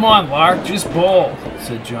 Come on, Lark, just bowl,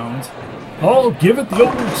 said Jones. I'll give it the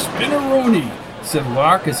old spinneroonie, said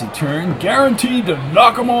Lark as he turned, guaranteed to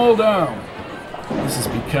knock 'em all down. This is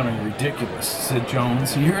becoming ridiculous, said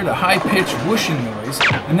Jones. He heard a high-pitched whooshing noise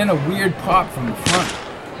and then a weird pop from the front.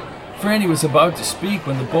 Franny was about to speak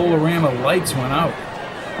when the Bowlarama lights went out.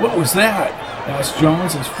 What was that? Asked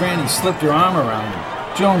Jones as Franny slipped her arm around him.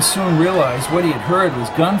 Jones soon realized what he had heard was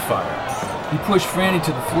gunfire. He pushed Franny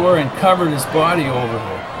to the floor and covered his body over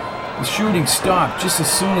her. The shooting stopped just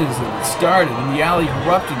as soon as it had started, and the alley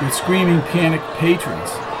erupted with screaming, panicked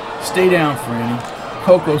patrons. Stay down, Franny.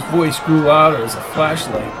 Coco's voice grew louder as a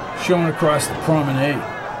flashlight shone across the promenade.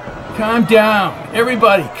 Calm down!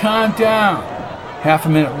 Everybody, calm down! Half a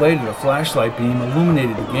minute later, the flashlight beam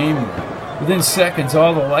illuminated the game room. Within seconds,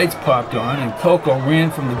 all the lights popped on, and Coco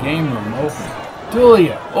ran from the game room open.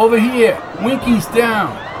 Dulia, over here! Winky's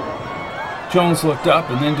down! Jones looked up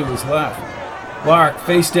and then to his left. Lark,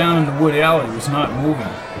 face down in the wood alley, was not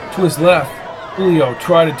moving. To his left, Julio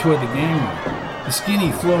trotted toward the game room. The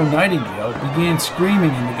skinny Flo Nightingale began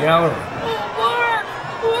screaming in the gallery. Lark!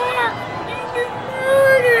 Lark! You've been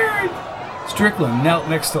murdered! Strickland knelt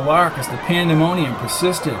next to Lark as the pandemonium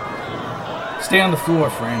persisted. Stay on the floor,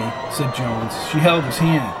 Franny, said Jones. She held his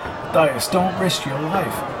hand. Matthias, don't risk your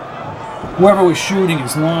life. Whoever was shooting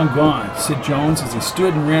is long gone, said Jones as he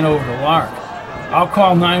stood and ran over to Lark. I'll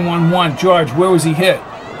call 911. George, where was he hit?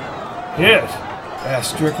 Hit?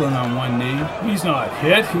 Asked Strickland on one knee. He's not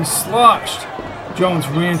hit, he's sloshed. Jones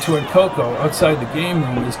ran toward Coco outside the game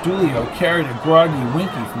room as Dulio carried a groggy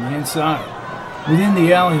Winky from the inside. Within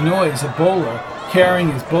the alley noise, a bowler,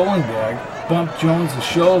 carrying his bowling bag, bumped Jones'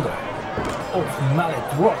 shoulder. Oh,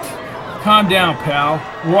 maladroit. Calm down, pal.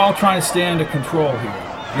 We're all trying to stay under control here,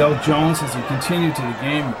 yelled Jones as he continued to the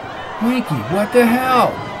game. Winky, what the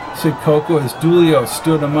hell? Said Coco as Dulio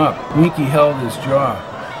stood him up. Winky held his jaw.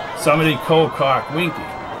 Somebody cold cock Winky,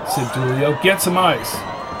 said Dulio. Get some ice.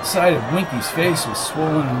 The side of Winky's face was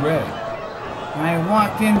swollen and red. I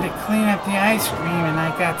walked in to clean up the ice cream and I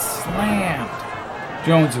got slammed.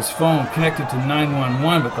 Jones's phone connected to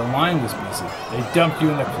 911, but the line was busy. They dumped you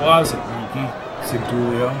in the closet, Winky, said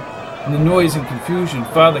Dulio. In the noise and confusion,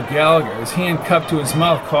 Father Gallagher, his hand cupped to his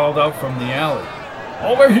mouth, called out from the alley.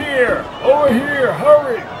 Over here! Over here!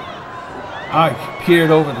 Hurry! Ike peered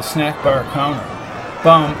over the snack bar counter.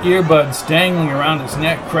 Bum, earbuds dangling around his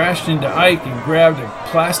neck, crashed into Ike and grabbed a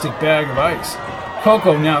plastic bag of ice.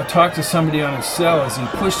 Coco now talked to somebody on his cell as he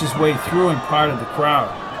pushed his way through and parted the crowd.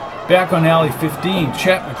 Back on Alley 15,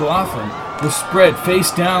 Chet McLaughlin was spread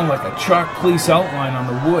face down like a chalk police outline on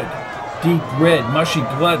the wood. Deep red, mushy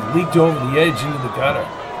blood leaked over the edge into the gutter.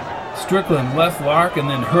 Strickland left Lark and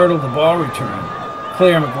then hurdled the ball return.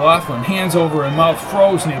 Claire McLaughlin, hands over her mouth,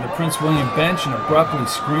 froze near the Prince William bench and abruptly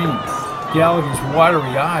screamed. Gallagher's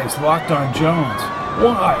watery eyes locked on Jones.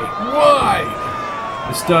 Why? Why?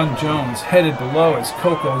 The stunned Jones headed below as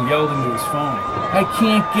Coco yelled into his phone. I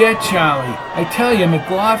can't get Charlie. I tell you,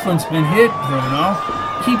 McLaughlin's been hit, Bruno.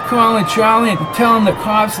 Keep calling Charlie and tell him the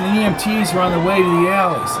cops and the EMTs are on the way to the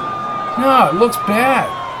alleys. No, it looks bad.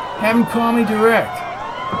 Have him call me direct.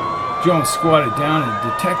 Jones squatted down and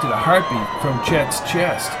detected a heartbeat from Chet's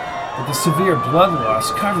chest, but the severe blood loss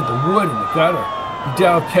covered the wood in the gutter. He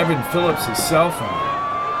dialed Kevin Phillips' cell phone.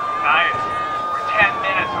 Nice. We're 10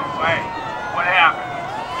 minutes away. What happened?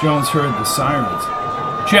 Jones heard the sirens.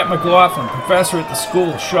 Chet McLaughlin, professor at the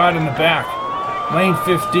school, shot in the back. Lane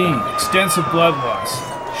 15, extensive blood loss.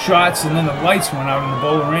 Shots and then the lights went out in the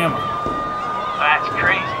Bowlarama. That's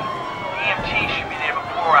crazy. EMT should be there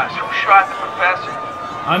before us. Who shot the professor?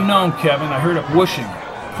 Unknown, Kevin. I heard a whooshing.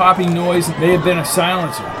 Popping noise may have been a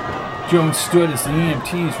silencer. Jones stood as the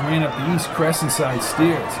EMTs ran up the East Crescent side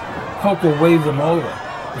stairs. Coco waved them over.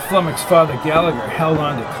 The flummoxed Father Gallagher held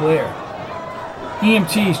on to Claire.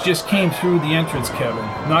 EMTs just came through the entrance, Kevin.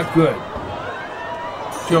 Not good.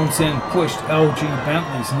 Jones then pushed L.G.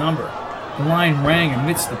 Bentley's number. The line rang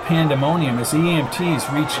amidst the pandemonium as the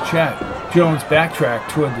EMTs reached Chet. Jones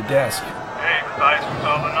backtracked toward the desk. Hey, guys, what's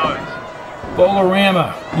all the noise?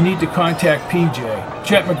 Bowlarama, you need to contact PJ.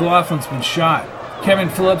 Chet McLaughlin's been shot. Kevin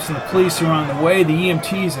Phillips and the police are on the way. The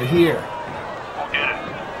EMTs are here. Who did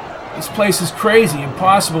it? This place is crazy,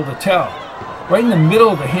 impossible to tell. Right in the middle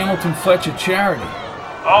of the Hamilton Fletcher charity.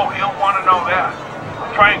 Oh, he'll want to know that.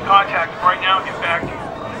 I'll try and contact him right now and get back to you.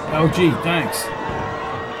 Oh, gee, thanks.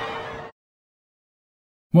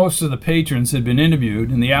 Most of the patrons had been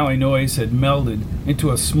interviewed, and the alley noise had melded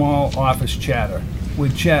into a small office chatter,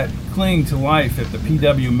 with Chet clinging to life at the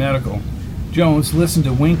PW Medical. Jones listened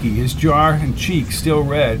to Winky, his jaw and cheek still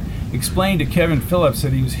red, explained to Kevin Phillips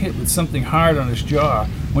that he was hit with something hard on his jaw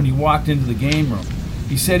when he walked into the game room.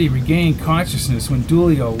 He said he regained consciousness when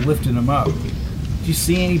Dulio lifted him up. Did you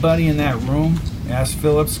see anybody in that room? Asked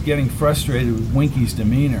Phillips, getting frustrated with Winky's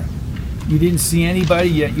demeanor. You didn't see anybody,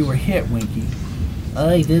 yet you were hit, Winky.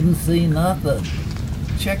 I didn't see nothing.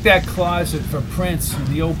 Check that closet for prints through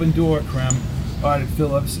the open door, Krem, ordered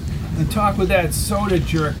Phillips, and talk with that soda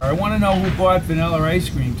jerk. I want to know who bought vanilla ice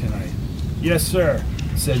cream tonight. Yes, sir,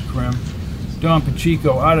 said Krem. Don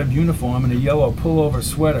Pacheco, out of uniform in a yellow pullover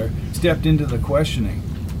sweater, stepped into the questioning.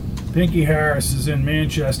 Pinky Harris is in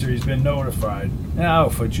Manchester. He's been notified. Oh,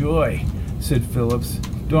 for joy, said Phillips.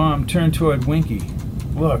 Dom turned toward Winky.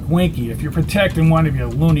 Look, Winky, if you're protecting one of your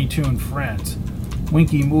Looney Tune friends.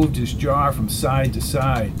 Winky moved his jaw from side to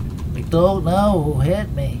side. I don't know who hit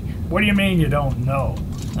me. What do you mean you don't know?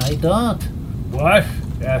 I don't. What?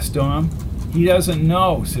 Asked Dom. He doesn't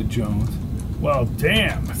know, said Jones. Well,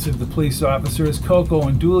 damn, said the police officer as Coco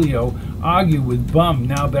and Dulio argued with Bum,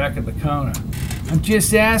 now back at the counter. I'm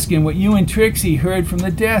just asking what you and Trixie heard from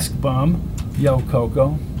the desk, Bum, yelled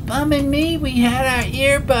Coco. Bum and me, we had our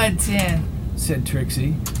earbuds in, said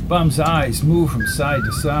Trixie. Bum's eyes moved from side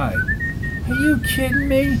to side. Are you kidding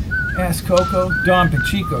me? Asked Coco. Don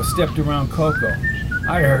Pacheco stepped around Coco.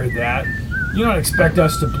 I heard that. You don't expect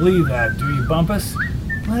us to believe that, do you, Bumpus?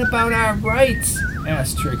 What about our rights?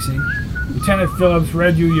 Asked Trixie. Lieutenant Phillips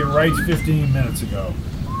read you your rights 15 minutes ago.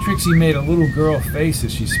 Trixie made a little girl face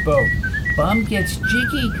as she spoke. Bum gets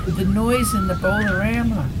jiggy with the noise in the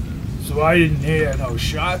Bowlarama. So I didn't hear no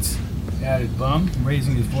shots, added Bum,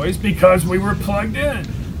 raising his voice, because we were plugged in.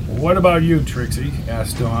 Well, what about you, Trixie?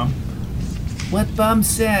 Asked Dom. What Bum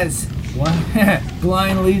says. What?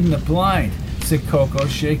 Blind leading the blind, said Coco,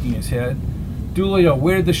 shaking his head. Dulio,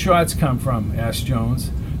 where did the shots come from? Asked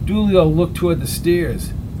Jones. Dulio looked toward the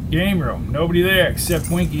stairs. Game room. Nobody there except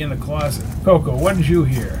Winky in the closet. Coco, what did you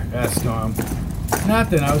hear? Asked Dom.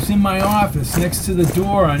 Nothing. I was in my office next to the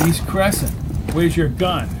door on East Crescent. Where's your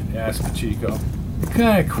gun? Asked Pacheco. What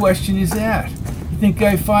kind of question is that? You think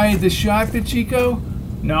I fired the shot, Pacheco?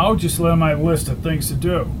 No, just let my list of things to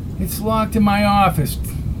do. It's locked in my office,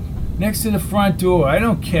 next to the front door. I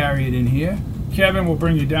don't carry it in here. Kevin will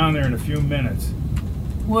bring you down there in a few minutes.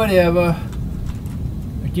 Whatever.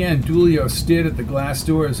 Again, Dulio stared at the glass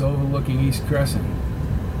doors overlooking East Crescent.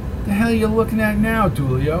 The hell are you looking at now,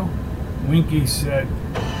 Dulio? Winky said.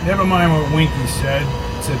 Never mind what Winky said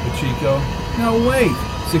Pacheco. No, wait,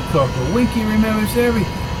 said Coco. Winky remembers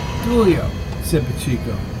everything. Dulio, said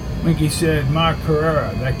Pacheco. Winky said Mark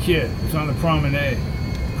Pereira, that kid, was on the promenade.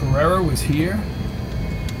 Pereira was here?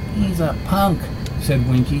 He's a punk, said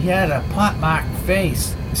Winky. He had a pockmarked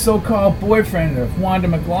face. The so-called boyfriend of Wanda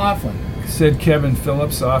McLaughlin, said Kevin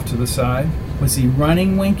Phillips off to the side. Was he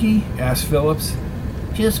running, Winky? Asked Phillips.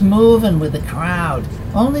 Just moving with the crowd.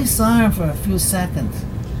 Only saw him for a few seconds.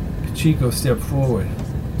 Pacheco stepped forward.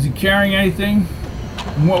 Was he carrying anything?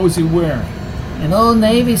 And what was he wearing? An old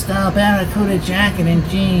Navy-style Barracuda jacket and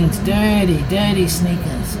jeans. Dirty, dirty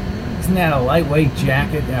sneakers. Isn't that a lightweight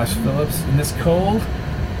jacket? Asked Phillips. In this cold?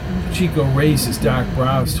 Pacheco raised his dark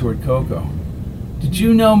brows toward Coco. Did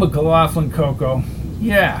you know McLaughlin, Coco?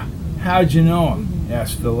 Yeah. How'd you know him?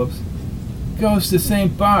 Asked Phillips. Goes to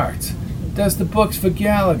St. Bart's. Does the books for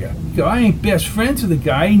Gallagher. I ain't best friends with the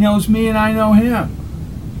guy. He knows me and I know him.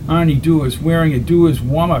 Arnie Dewars, wearing a Dewars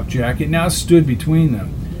warm-up jacket, now stood between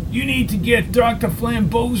them. You need to get Dr.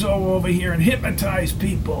 Flambozo over here and hypnotize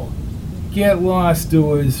people. Get lost,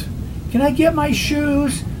 Dewars. Can I get my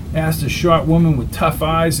shoes? Asked a short woman with tough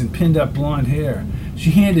eyes and pinned-up blonde hair.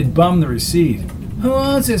 She handed Bum the receipt. Who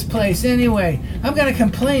owns this place anyway? I'm going to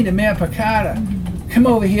complain to Mayor Picada. Come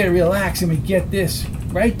over here to relax and we get this.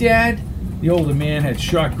 Right, Dad? The older man had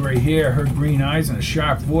short gray hair, her green eyes, and a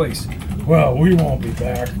sharp voice. Well, we won't be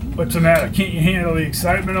back. What's the matter? Can't you handle the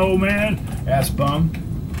excitement, old man? Asked Bum.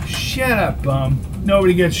 Shh, Shut up, bum.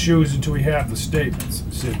 Nobody gets shoes until we have the statements,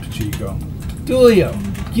 said Pacheco. Dulio,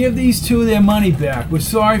 give these two their money back. We're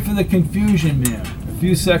sorry for the confusion, ma'am. A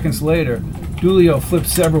few seconds later, Dulio flipped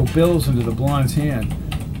several bills into the blonde's hand.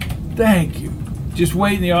 Thank you. Just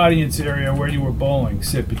wait in the audience area where you were bowling,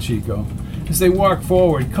 said Pacheco. As they walked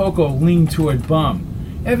forward, Coco leaned toward Bum.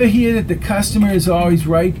 Ever hear that the customer is always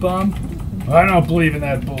right, Bum? I don't believe in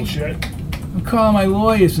that bullshit. I'm calling my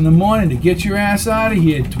lawyers in the morning to get your ass out of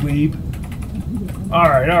here, dweeb. All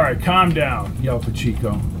right, calm down, yelled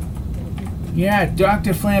Pacheco. Yeah,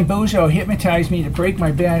 Dr. Flambozo hypnotized me to break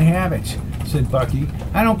my bad habits, said Bucky.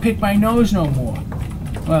 I don't pick my nose no more.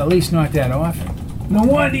 Well, at least not that often. No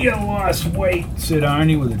wonder you lost weight, said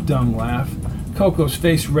Arnie with a dumb laugh. Coco's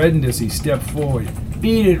face reddened as he stepped forward.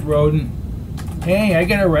 Beat it, rodent. Hey, I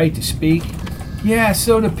got a right to speak. Yeah,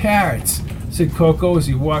 so do parrots, said Coco as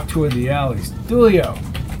he walked toward the alleys. Dulio,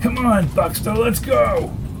 come on, Buxter, let's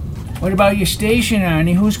go. What about your station,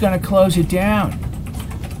 Arnie? Who's going to close it down?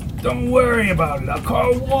 Don't worry about it. I'll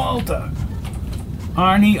call Walter.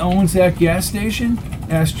 Arnie owns that gas station?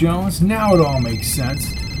 Asked Jones. Now it all makes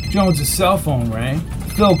sense. Jones' cell phone rang.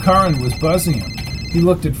 Phil Curran was buzzing him. He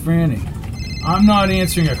looked at Franny. I'm not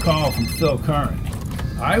answering a call from Phil Curran.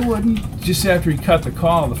 I wouldn't. Just after he cut the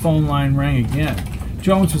call, the phone line rang again.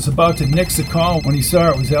 Jones was about to nix the call when he saw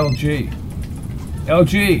it was LG.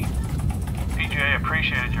 LG. PJ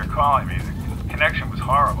appreciated your calling me. The connection was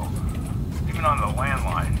horrible. Even on the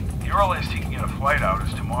landline. The earliest he can get a flight out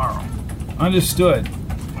is tomorrow. Understood.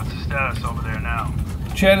 What's the status over there now?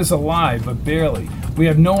 Chet is alive, but barely. We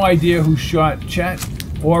have no idea who shot Chet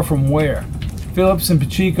or from where. Phillips and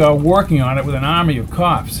Pacheco are working on it with an army of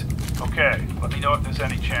cops. Okay, let me know if there's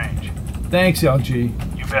any change. Thanks,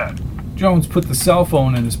 LG. You bet. Jones put the cell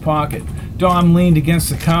phone in his pocket. Dom leaned against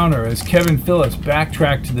the counter as Kevin Phillips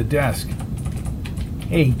backtracked to the desk.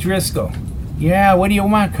 Hey, Driscoll. Yeah, what do you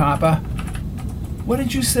want, copper? What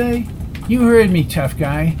did you say? You heard me, tough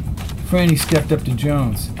guy. Franny stepped up to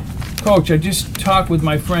Jones. Coach, I just talked with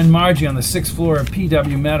my friend Margie on the 6th floor of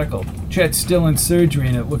PW Medical. Chet's still in surgery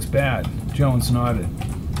and it looks bad. Jones nodded.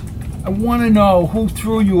 I want to know who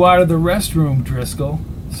threw you out of the restroom, Driscoll,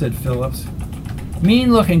 said Phillips.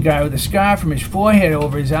 Mean-looking guy with a scar from his forehead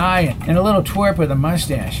over his eye and a little twerp with a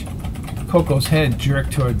mustache. Coco's head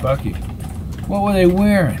jerked toward Bucky. What were they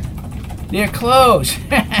wearing? Their clothes,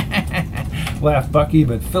 laughed Bucky,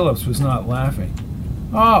 but Phillips was not laughing.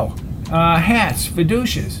 Oh, hats,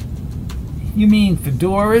 fiducias. You mean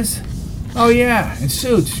fedoras? Oh yeah, and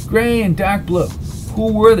suits, gray and dark blue.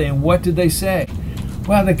 Who were they and what did they say?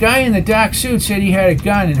 Well, the guy in the dark suit said he had a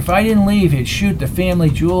gun, and if I didn't leave, he'd shoot the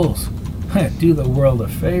family jewels. Do the world a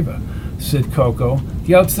favor, said Coco.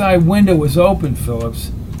 The outside window was open, Phillips.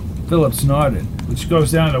 Phillips nodded. Which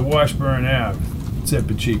goes down to Washburn Ave, said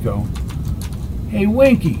Pacheco. Hey,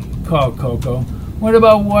 Winky, called Coco. What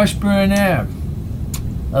about Washburn Ave?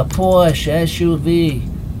 A Porsche SUV,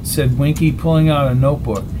 said Winky, pulling out a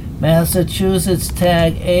notebook. Massachusetts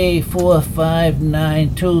tag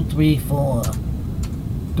A459234.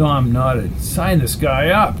 Dom nodded. Sign this guy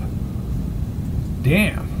up.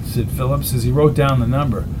 Damn, said Phillips as he wrote down the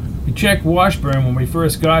number. We checked Washburn when we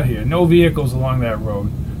first got here. No vehicles along that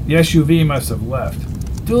road. The SUV must have left.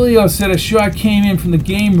 Dulio said a shot came in from the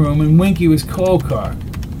game room and Winky was cold car.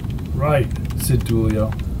 Right, said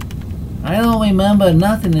Dulio. I don't remember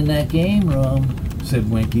nothing in that game room, said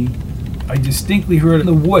Winky. I distinctly heard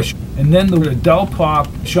the whoosh and then the dull pop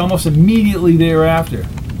almost immediately thereafter,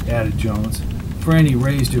 added Jones. Franny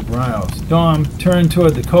raised her brows. Dom turned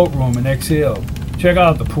toward the coat room and exhaled. Check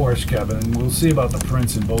out the Porsche, Kevin, and we'll see about the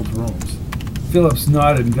prints in both rooms. Phillips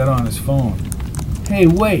nodded and got on his phone. Hey,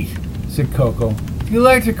 wait, said Coco. The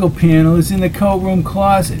electrical panel is in the coat room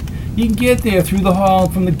closet. You can get there through the hall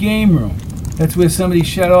from the game room. That's where somebody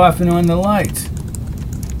shut off and on the lights.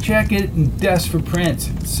 Check it and desk for prints,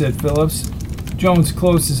 said Phillips. Jones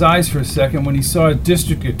closed his eyes for a second when he saw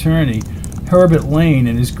District Attorney Herbert Lane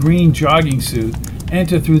in his green jogging suit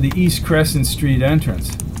enter through the East Crescent Street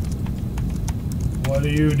entrance. What are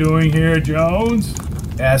you doing here, Jones?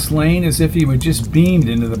 Asked Lane as if he were just beamed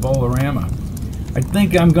into the Bowlarama. I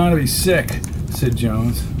think I'm going to be sick, said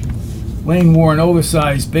Jones. Lane wore an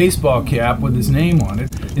oversized baseball cap with his name on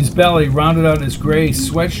it. His belly rounded out his gray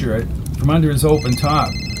sweatshirt from under his open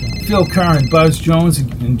top. Phil Curran buzzed Jones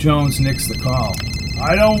and Jones nixed the call.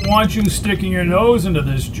 I don't want you sticking your nose into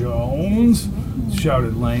this, Jones,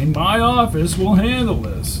 shouted Lane. My office will handle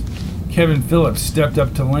this. Kevin Phillips stepped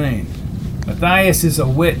up to Lane. Matthias is a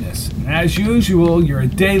witness. As usual, you're a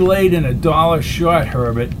day late and $1 short,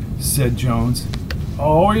 Herbert, said Jones.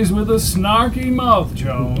 Always with a snarky mouth,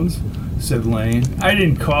 Jones, said Lane. I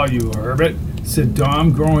didn't call you Herbert, said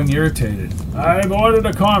Dom, growing irritated. I've ordered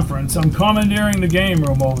a conference. I'm commandeering the game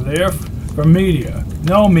room over there for media.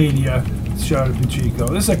 No media, shouted Pacheco.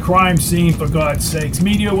 This is a crime scene, for God's sakes.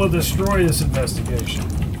 Media will destroy this investigation.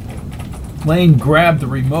 Lane grabbed the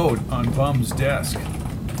remote on Bum's desk.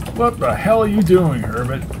 What the hell are you doing,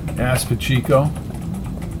 Herbert? Asked Pacheco.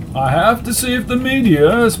 I have to see if the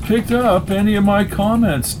media has picked up any of my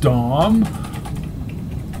comments, Dom.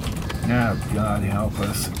 Oh, God help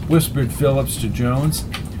us, whispered Phillips to Jones.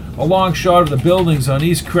 A long shot of the buildings on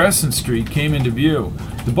East Crescent Street came into view.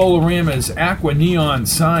 The Bowlarama's aqua neon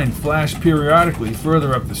sign flashed periodically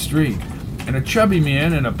further up the street, and a chubby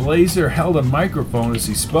man in a blazer held a microphone as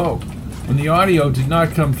he spoke. When the audio did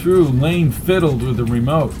not come through, Lane fiddled with the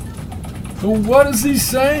remote. What is he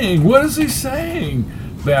saying? What is he saying?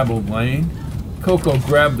 Babbled Lane. Coco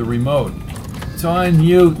grabbed the remote. It's on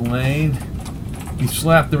mute, Lane. He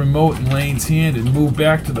slapped the remote in Lane's hand and moved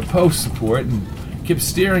back to the post support and kept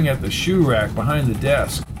staring at the shoe rack behind the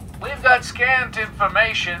desk. We've got scant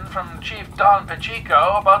information from Chief Don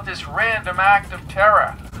Pacheco about this random act of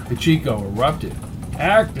terror. Pacheco erupted.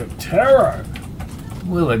 Act of terror?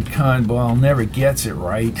 Willard Cornball never gets it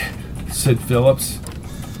right, said Phillips.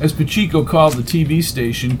 As Pacheco called the TV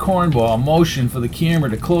station, Cornball motioned for the camera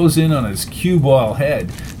to close in on his cue ball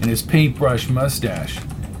head and his paintbrush mustache.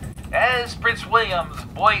 As Prince William's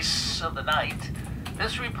voice of the night,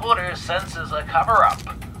 this reporter senses a cover-up.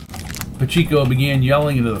 Pacheco began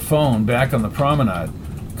yelling into the phone back on the promenade.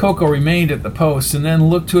 Coco remained at the post and then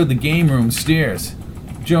looked toward the game room stairs.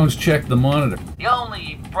 Jones checked the monitor. The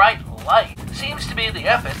only bright light seems to be the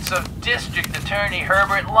efforts of District Attorney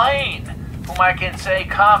Herbert Lane, whom I can say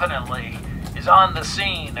confidently is on the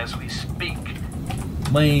scene as we speak.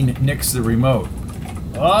 Lane nixed the remote.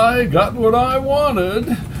 I got what I wanted.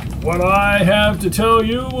 What I have to tell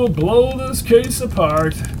you will blow this case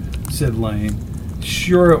apart, said Lane.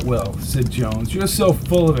 Sure it will, said Jones. You're so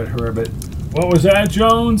full of it, Herbert. What was that,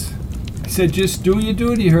 Jones? I said just do your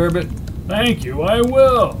duty, Herbert. Thank you, I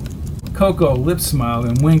will. Coco lip-smiled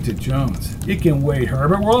and winked at Jones. It can wait,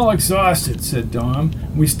 Herbert. We're all exhausted, said Dom.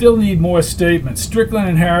 We still need more statements. Strickland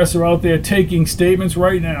and Harris are out there taking statements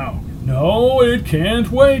right now. No, it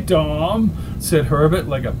can't wait, Dom, said Herbert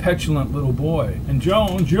like a petulant little boy. And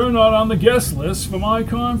Jones, you're not on the guest list for my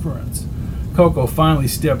conference. Coco finally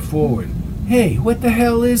stepped forward. Hey, what the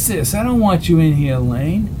hell is this? I don't want you in here,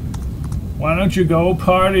 Lane. Why don't you go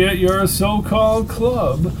party at your so-called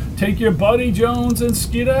club? Take your buddy Jones and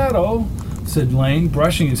skedaddle, said Lane,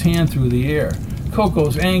 brushing his hand through the air.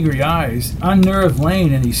 Coco's angry eyes unnerved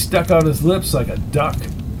Lane, and he stuck out his lips like a duck.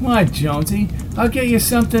 Come on, Jonesy. I'll get you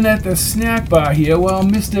something at the snack bar here while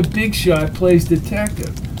Mr. Big Shot plays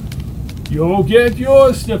detective. You'll get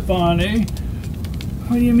yours, Stefani.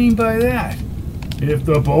 What do you mean by that? If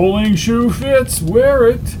the bowling shoe fits, wear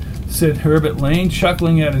it, said Herbert Lane,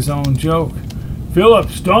 chuckling at his own joke.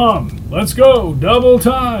 Phillips, Dom, let's go, double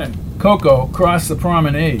time. Coco crossed the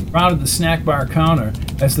promenade, rounded the snack bar counter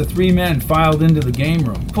as the three men filed into the game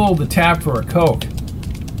room, pulled the tap for a Coke.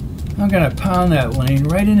 I'm gonna pound that Lane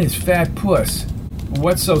right in his fat puss.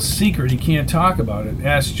 What's so secret he can't talk about it?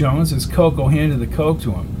 Asked Jones as Coco handed the Coke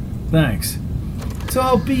to him. Thanks. It's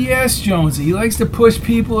all BS, Jonesy. He likes to push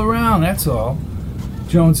people around, that's all.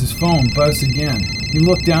 Jones's phone buzzed again. He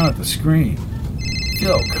looked down at the screen.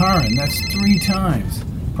 Phil Curran, that's 3 times.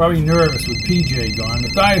 Probably nervous with PJ gone.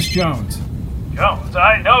 Matthias Jones. Jones,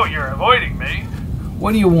 I know you're avoiding me.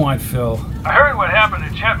 What do you want, Phil? I heard what happened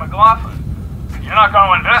to Chet McLaughlin. You're not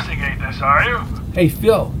going to investigate this, are you? Hey,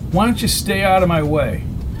 Phil, why don't you stay out of my way?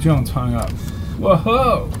 Jones hung up.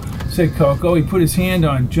 Whoa, said Coco. He put his hand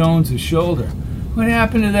on Jones's shoulder. What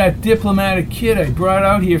happened to that diplomatic kid I brought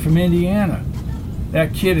out here from Indiana?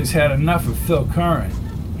 That kid has had enough of Phil Curran.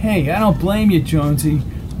 Hey, I don't blame you, Jonesy.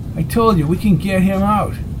 I told you, we can get him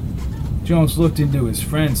out. Jones looked into his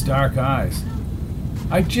friend's dark eyes.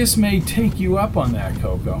 I just may take you up on that,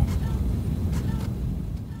 Coco.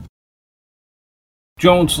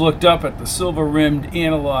 Jones looked up at the silver-rimmed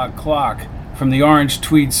analog clock from the orange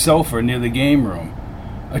tweed sofa near the game room.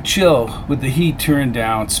 A chill, with the heat turned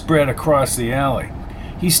down, spread across the alley.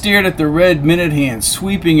 He stared at the red minute hand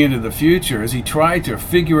sweeping into the future as he tried to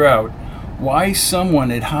figure out why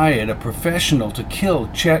someone had hired a professional to kill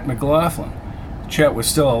Chet McLaughlin. Chet was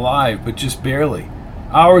still alive, but just barely.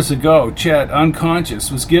 Hours ago, Chet,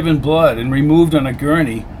 unconscious, was given blood and removed on a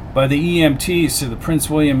gurney by the EMTs to the Prince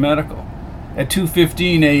William Medical. At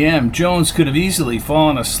 2:15 a.m., Jones could have easily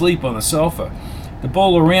fallen asleep on the sofa. The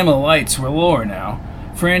Bowlarama lights were lower now.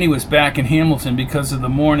 Frannie was back in Hamilton because of the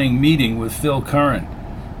morning meeting with Phil Curran.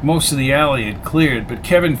 Most of the alley had cleared, but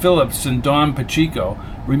Kevin Phillips and Don Pacheco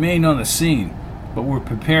remained on the scene, but were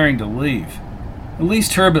preparing to leave. At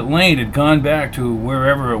least Herbert Lane had gone back to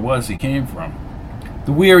wherever it was he came from.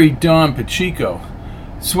 The weary Don Pacheco,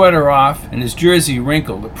 sweater off and his jersey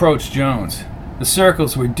wrinkled, approached Jones. The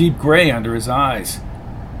circles were deep gray under his eyes.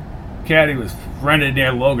 Caddy was rented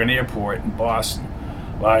near Logan Airport in Boston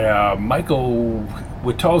by Michael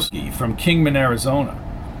Witowski from Kingman, Arizona.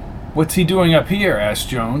 "What's he doing up here?" asked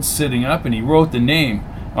Jones, sitting up, and he wrote the name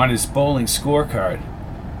on his bowling scorecard.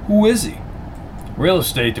 "Who is he?" "Real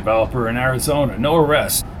estate developer in Arizona. No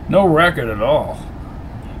arrest. No record at all."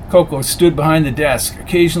 Coco stood behind the desk,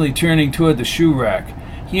 occasionally turning toward the shoe rack.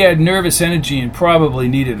 He had nervous energy and probably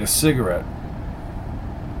needed a cigarette.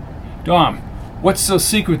 "Dom, what's so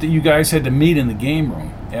secret that you guys had to meet in the game room?"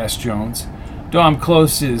 asked Jones. Dom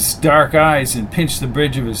closed his dark eyes and pinched the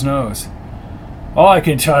bridge of his nose. "All I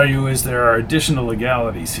can tell you is there are additional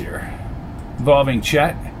legalities here." "Involving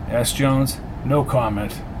Chet?" asked Jones. "No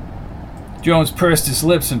comment." Jones pursed his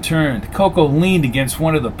lips and turned. Coco leaned against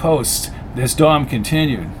one of the posts as Dom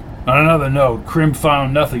continued. "On another note, Krim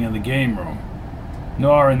found nothing in the game room,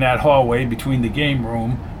 nor in that hallway between the game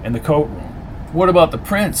room and the coat room." "What about the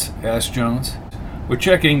prints?" asked Jones. "We're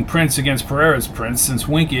checking prints against Pereira's prints since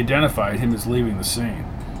Winky identified him as leaving the scene."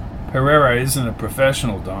 "Pereira isn't a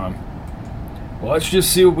professional, Dom." "Well, let's just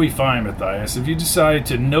see what we find, Matthias. If you decide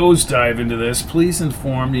to nosedive into this, please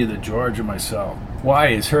inform either George or myself." "Why,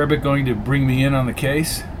 is Herbert going to bring me in on the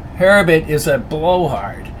case?" "Herbert is a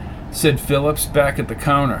blowhard," said Phillips back at the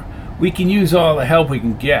counter. "We can use all the help we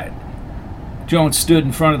can get." Jones stood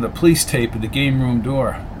in front of the police tape at the game room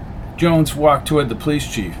door. Jones walked toward the police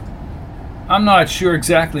chief. "I'm not sure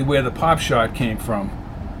exactly where the pop shot came from.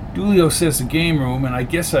 Dulio says the game room, and I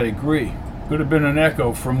guess I agree. Could have been an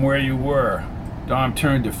echo from where you were." Dom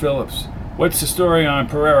turned to Phillips. "What's the story on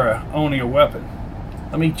Pereira owning a weapon?"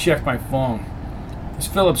 "Let me check my phone." As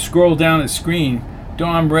Phillips scrolled down his screen,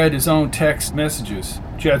 Dom read his own text messages.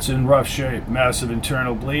 "Chet's in rough shape. Massive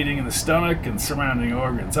internal bleeding in the stomach and surrounding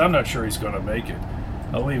organs. I'm not sure he's going to make it.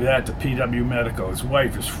 I'll leave that to PW Medical. His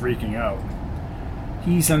wife is freaking out."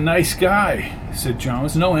 "He's a nice guy," said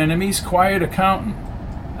Jones. "No enemies, quiet accountant."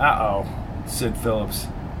 "Uh-oh," said Phillips.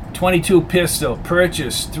 "22 pistol,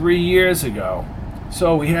 purchased 3 years ago.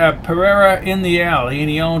 So we have Pereira in the alley, and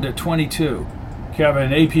he owned a 22.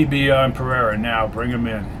 Kevin, APB on Pereira now. Bring him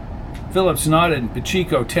in." Phillips nodded, and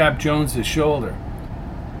Pacheco tapped Jones's shoulder.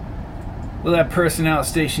 "We'll have personnel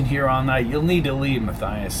stationed here all night. You'll need to leave,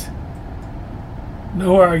 Matthias."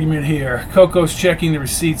 "No argument here. Coco's checking the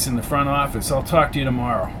receipts in the front office. I'll talk to you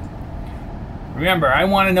tomorrow." "Remember, I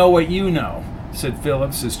want to know what you know," said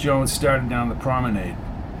Phillips as Jones started down the promenade.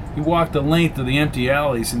 He walked the length of the empty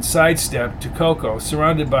alleys and sidestepped to Coco,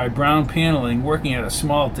 surrounded by brown paneling, working at a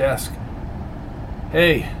small desk.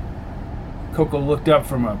 "Hey." Coco looked up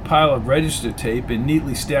from a pile of register tape and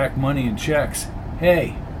neatly stacked money and checks.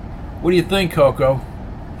 "Hey. What do you think, Coco?"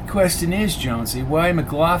 "The question is, Jonesy, why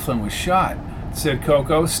McLaughlin was shot," said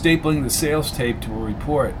Coco, stapling the sales tape to a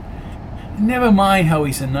report. "Never mind how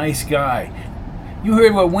he's a nice guy. You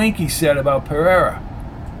heard what Winky said about Pereira.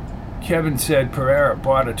 Kevin said Pereira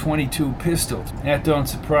bought a 22 pistol. That don't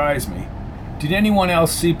surprise me." "Did anyone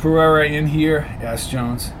else see Pereira in here?" asked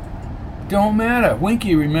Jones. "Don't matter.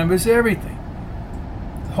 Winky remembers everything."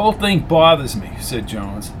 "The whole thing bothers me," said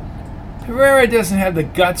Jones. "Pereira doesn't have the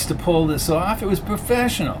guts to pull this off. It was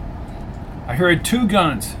professional." "I heard 2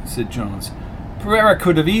 guns," said Jones. "Pereira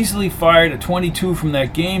could have easily fired a 22 from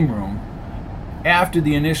that game room after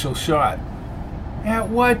the initial shot." "At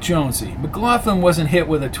what, Jonesy? McLaughlin wasn't hit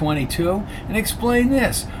with a 22. And explain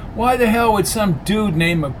this. Why the hell would some dude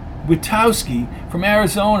named Witowski from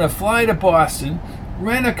Arizona fly to Boston,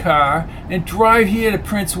 rent a car, and drive here to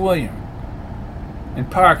Prince William? And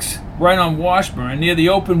parks right on Washburn near the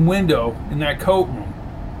open window in that coat room,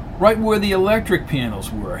 right where the electric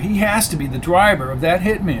panels were. He has to be the driver of that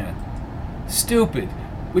hitman." "Stupid.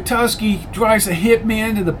 Witowski drives a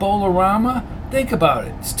hitman to the Bowlarama? Think about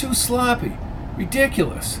it. It's too sloppy.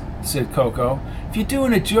 Ridiculous," said Coco. "If you're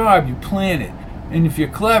doing a job, you plan it. And if you're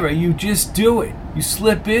clever, you just do it. You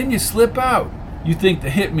slip in, you slip out. You think the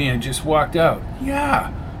hitman just walked out. Yeah.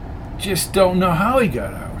 Just don't know how he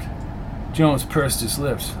got out." Jones pursed his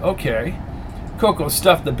lips. "Okay." Coco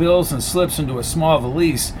stuffed the bills and slips into a small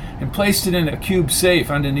valise and placed it in a cube safe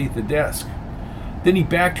underneath the desk. Then he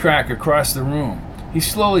backtracked across the room. He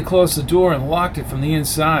slowly closed the door and locked it from the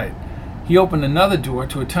inside. He opened another door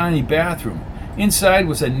to a tiny bathroom. Inside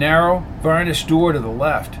was a narrow, varnished door to the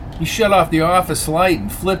left. He shut off the office light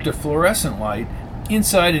and flipped a fluorescent light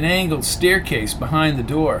inside an angled staircase behind the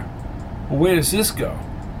door. Well, where does this go?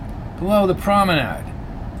 Below the promenade.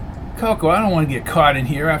 Coco, I don't want to get caught in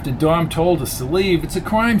here after Dom told us to leave. It's a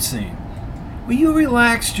crime scene. Will you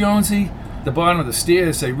relax, Jonesy? At the bottom of the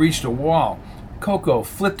stairs, they reached a wall. Coco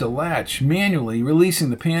flipped a latch, manually releasing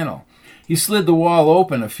the panel. He slid the wall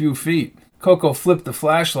open a few feet. Coco flipped the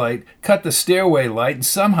flashlight, cut the stairway light, and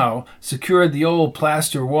somehow secured the old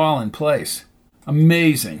plaster wall in place.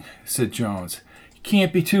 Amazing, said Jones. You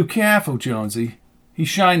can't be too careful, Jonesy. He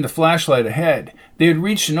shined the flashlight ahead. They had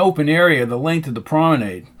reached an open area the length of the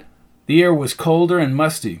promenade. The air was colder and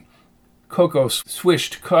musty. Coco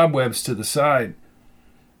swished cobwebs to the side.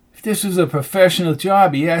 If this was a professional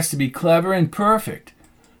job, he has to be clever and perfect.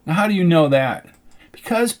 Now, how do you know that?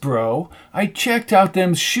 Because, bro, I checked out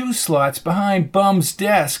them shoe slots behind Bum's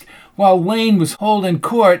desk while Lane was holding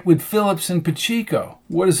court with Phillips and Pacheco.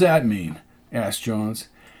 What does that mean? Asked Jones.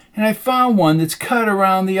 And I found one that's cut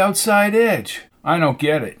around the outside edge. I don't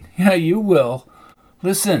get it. Yeah, you will.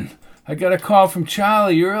 Listen, I got a call from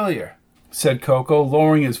Charlie earlier, said Coco,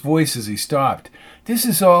 lowering his voice as he stopped. This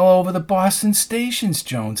is all over the Boston stations,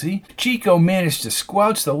 Jonesy. Chico managed to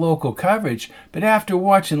squelch the local coverage, but after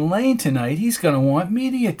watching Lane tonight, he's going to want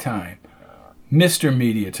media time. Mr.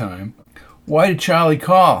 Media Time. Why did Charlie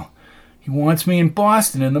call? He wants me in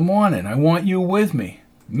Boston in the morning. I want you with me.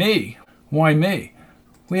 Me? Why me?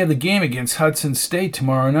 We have the game against Hudson State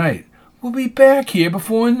tomorrow night. We'll be back here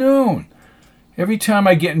before noon. Every time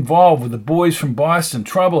I get involved with the boys from Boston,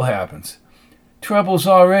 trouble happens. Trouble's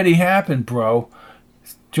already happened, bro.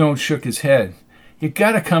 Jones shook his head. You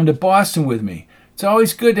gotta come to Boston with me. It's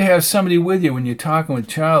always good to have somebody with you when you're talking with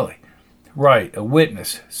Charlie. Right, a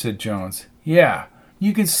witness, said Jones. Yeah,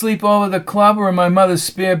 you can sleep over the club or in my mother's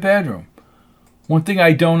spare bedroom. One thing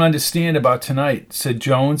I don't understand about tonight, said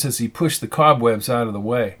Jones as he pushed the cobwebs out of the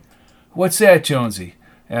way. What's that, Jonesy?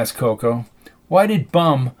 Asked Coco. Why did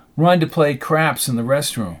Bum run to play craps in the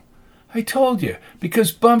restroom? I told you,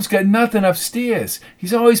 because Bum's got nothing upstairs.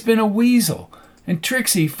 He's always been a weasel. And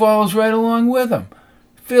Trixie follows right along with him.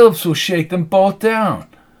 Phillips will shake them both down.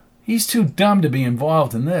 He's too dumb to be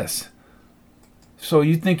involved in this. So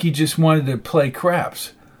you think he just wanted to play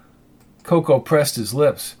craps? Coco pressed his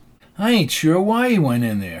lips. I ain't sure why he went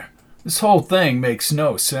in there. This whole thing makes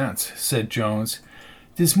no sense, said Jones.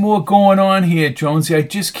 There's more going on here, Jonesy. I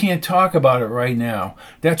just can't talk about it right now.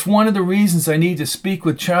 That's one of the reasons I need to speak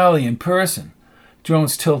with Charlie in person.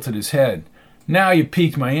 Jones tilted his head. Now you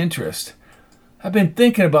piqued my interest. I've been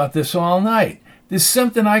thinking about this all night. There's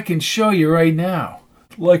something I can show you right now.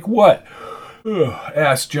 Like what?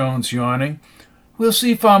 Asked Jones, yawning. We'll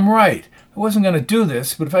see if I'm right. I wasn't going to do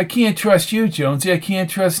this, but if I can't trust you, Jonesy, I can't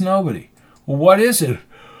trust nobody. Well, what is it?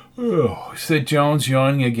 Said Jones,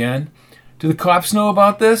 yawning again. Do the cops know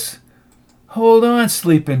about this? Hold on,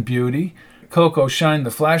 Sleeping Beauty. Coco shined the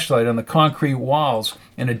flashlight on the concrete walls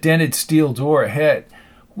and a dented steel door ahead.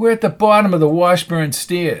 We're at the bottom of the Washburn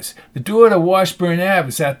stairs. The door to Washburn Ave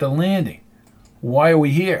is at the landing. Why are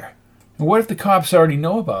we here? And what if the cops already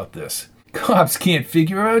know about this? Cops can't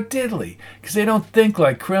figure out diddly, because they don't think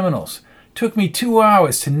like criminals. Took me 2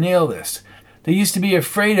 hours to nail this. There used to be a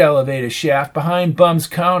freight elevator shaft behind Bum's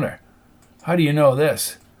counter. How do you know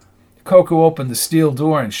this? Coco opened the steel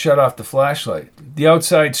door and shut off the flashlight. The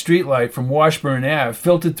outside streetlight from Washburn Ave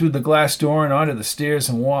filtered through the glass door and onto the stairs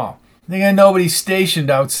and wall. They got nobody stationed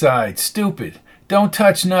outside. Stupid. Don't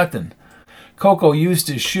touch nothing. Coco used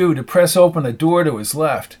his shoe to press open a door to his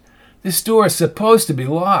left. This door is supposed to be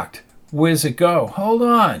locked. Where's it go? Hold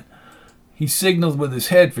on. He signaled with his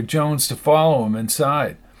head for Jones to follow him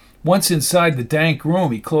inside. Once inside the dank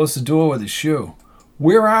room, he closed the door with his shoe.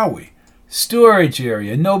 Where are we? Storage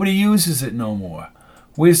area. Nobody uses it no more.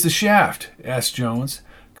 Where's the shaft? Asked Jones.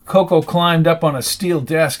 Coco climbed up on a steel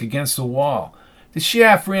desk against the wall. The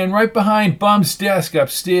shaft ran right behind Bum's desk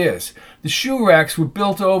upstairs. The shoe racks were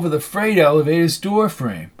built over the freight elevator's door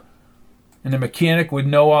frame. And the mechanic would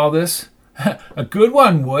know all this? A good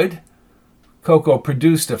one would. Coco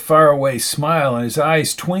produced a faraway smile and his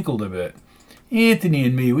eyes twinkled a bit. Anthony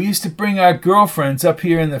and me, we used to bring our girlfriends up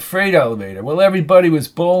here in the freight elevator while everybody was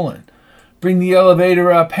bowling. Bring the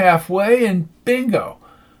elevator up halfway and bingo.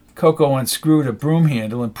 Coco unscrewed a broom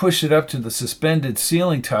handle and pushed it up to the suspended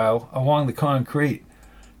ceiling tile along the concrete.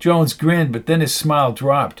 Jones grinned, but then his smile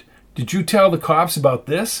dropped. Did you tell the cops about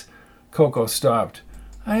this? Coco stopped.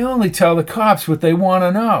 I only tell the cops what they want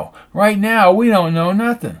to know. Right now, we don't know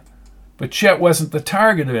nothing. But Chet wasn't the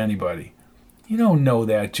target of anybody. You don't know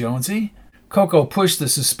that, Jonesy. Coco pushed the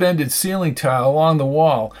suspended ceiling tile along the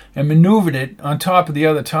wall and maneuvered it on top of the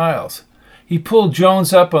other tiles. He pulled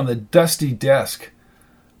Jones up on the dusty desk.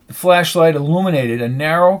 The flashlight illuminated a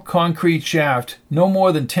narrow concrete shaft no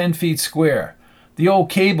more than 10 feet square. The old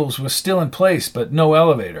cables were still in place, but no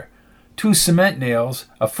elevator. 2 cement nails,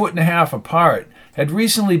 1.5 feet apart, had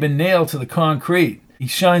recently been nailed to the concrete. He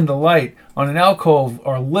shined the light on an alcove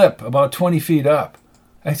or lip about 20 feet up.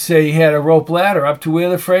 I'd say he had a rope ladder up to where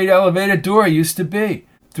the freight elevator door used to be.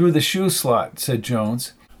 Through the shoe slot, said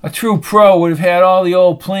Jones. A true pro would have had all the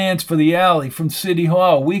old plans for the alley from City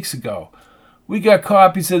Hall weeks ago. We got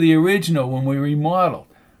copies of the original when we remodeled.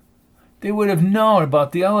 They would have known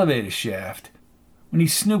about the elevator shaft. When he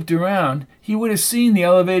snooped around, he would have seen the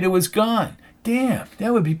elevator was gone. Damn,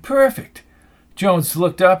 that would be perfect. Jones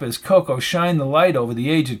looked up as Coco shined the light over the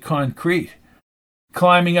aged concrete.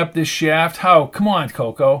 Climbing up this shaft? How? Come on,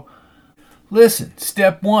 Coco. Listen,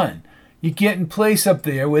 step 1. You get in place up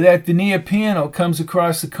there where that veneer panel comes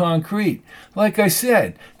across the concrete. Like I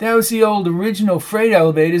said, that was the old original freight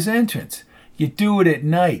elevator's entrance. You do it at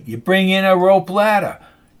night. You bring in a rope ladder.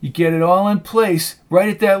 You get it all in place right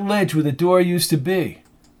at that ledge where the door used to be.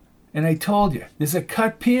 And I told you, there's a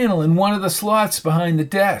cut panel in one of the slots behind the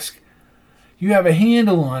desk. You have a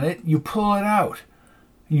handle on it, you pull it out.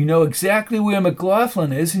 You know exactly where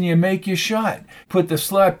McLaughlin is and you make your shot. Put the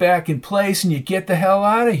slot back in place and you get the hell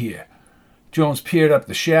out of here. Jones peered up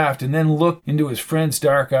the shaft and then looked into his friend's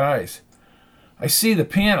dark eyes. I see the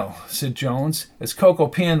panel, said Jones, as Coco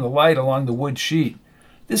panned the light along the wood sheet.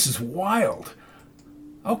 This is wild.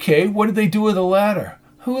 Okay, what did they do with the ladder?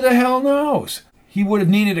 Who the hell knows? He would have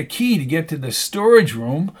needed a key to get to the storage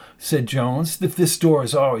room, said Jones, if this door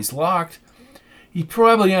is always locked. He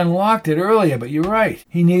probably unlocked it earlier, but you're right.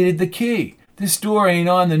 He needed the key. This door ain't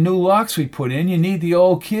on the new locks we put in. You need the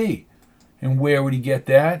old key. And where would he get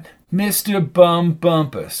that? Mr. Bum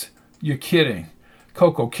Bumpus. You're kidding.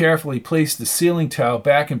 Coco carefully placed the ceiling tile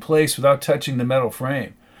back in place without touching the metal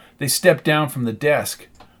frame. They stepped down from the desk.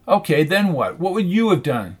 Okay, then what? What would you have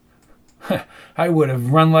done? I would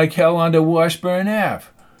have run like hell onto Washburn Ave.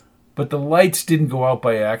 But the lights didn't go out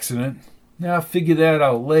by accident. Now I'll figure that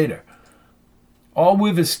out later. All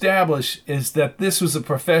we've established is that this was a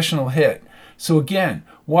professional hit. So again,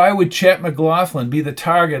 why would Chet McLaughlin be the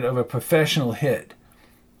target of a professional hit?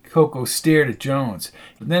 Coco stared at Jones.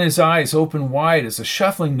 Then his eyes opened wide as a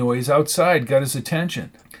shuffling noise outside got his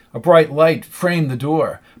attention. A bright light framed the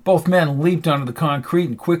door. Both men leaped onto the concrete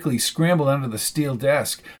and quickly scrambled under the steel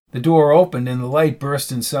desk. The door opened and the light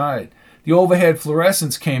burst inside. The overhead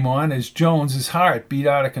fluorescence came on as Jones's heart beat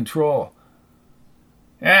out of control.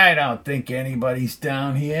 I don't think anybody's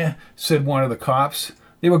down here, said one of the cops.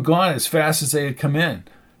 They were gone as fast as they had come in.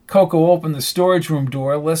 Coco opened the storage room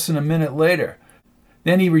door less than a minute later.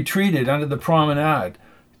 Then he retreated under the promenade.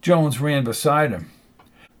 Jones ran beside him.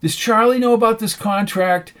 Does Charlie know about this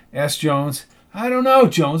contract? Asked Jones. I don't know,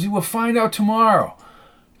 Jonesy. We'll find out tomorrow.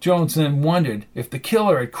 Jones then wondered if the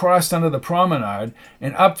killer had crossed under the promenade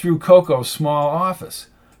and up through Coco's small office.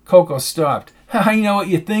 Coco stopped. I know what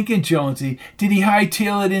you're thinking, Jonesy. Did he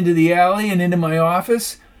hightail it into the alley and into my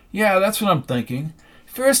office? Yeah, that's what I'm thinking.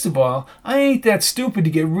 First of all, I ain't that stupid to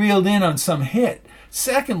get reeled in on some hit.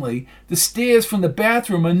 Secondly, the stairs from the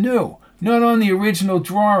bathroom are new, not on the original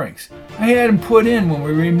drawings. I had them put in when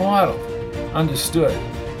we remodeled. Understood.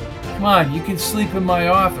 Come on, you can sleep in my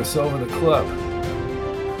office over the club.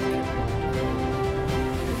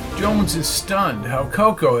 Jones is stunned how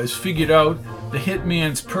Coco has figured out the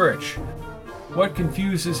hitman's perch. What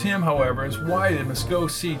confuses him, however, is why they must go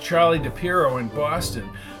see Charlie DePiro in Boston,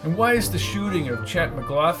 and why is the shooting of Chet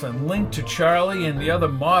McLaughlin linked to Charlie and the other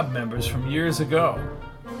mob members from years ago?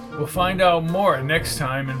 We'll find out more next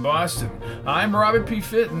time in Boston. I'm Robert P.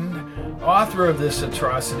 Fitton, author of this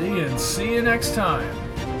atrocity, and see you next time.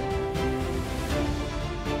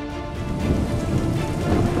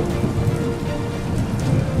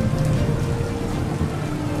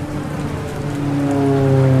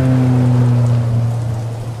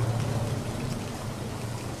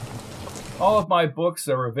 All of my books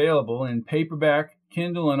are available in paperback,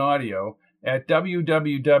 Kindle, and audio at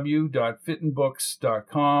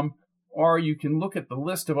www.fittonbooks.com, or you can look at the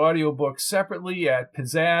list of audiobooks separately at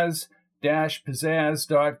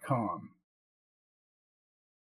pizzazz-pizzazz.com.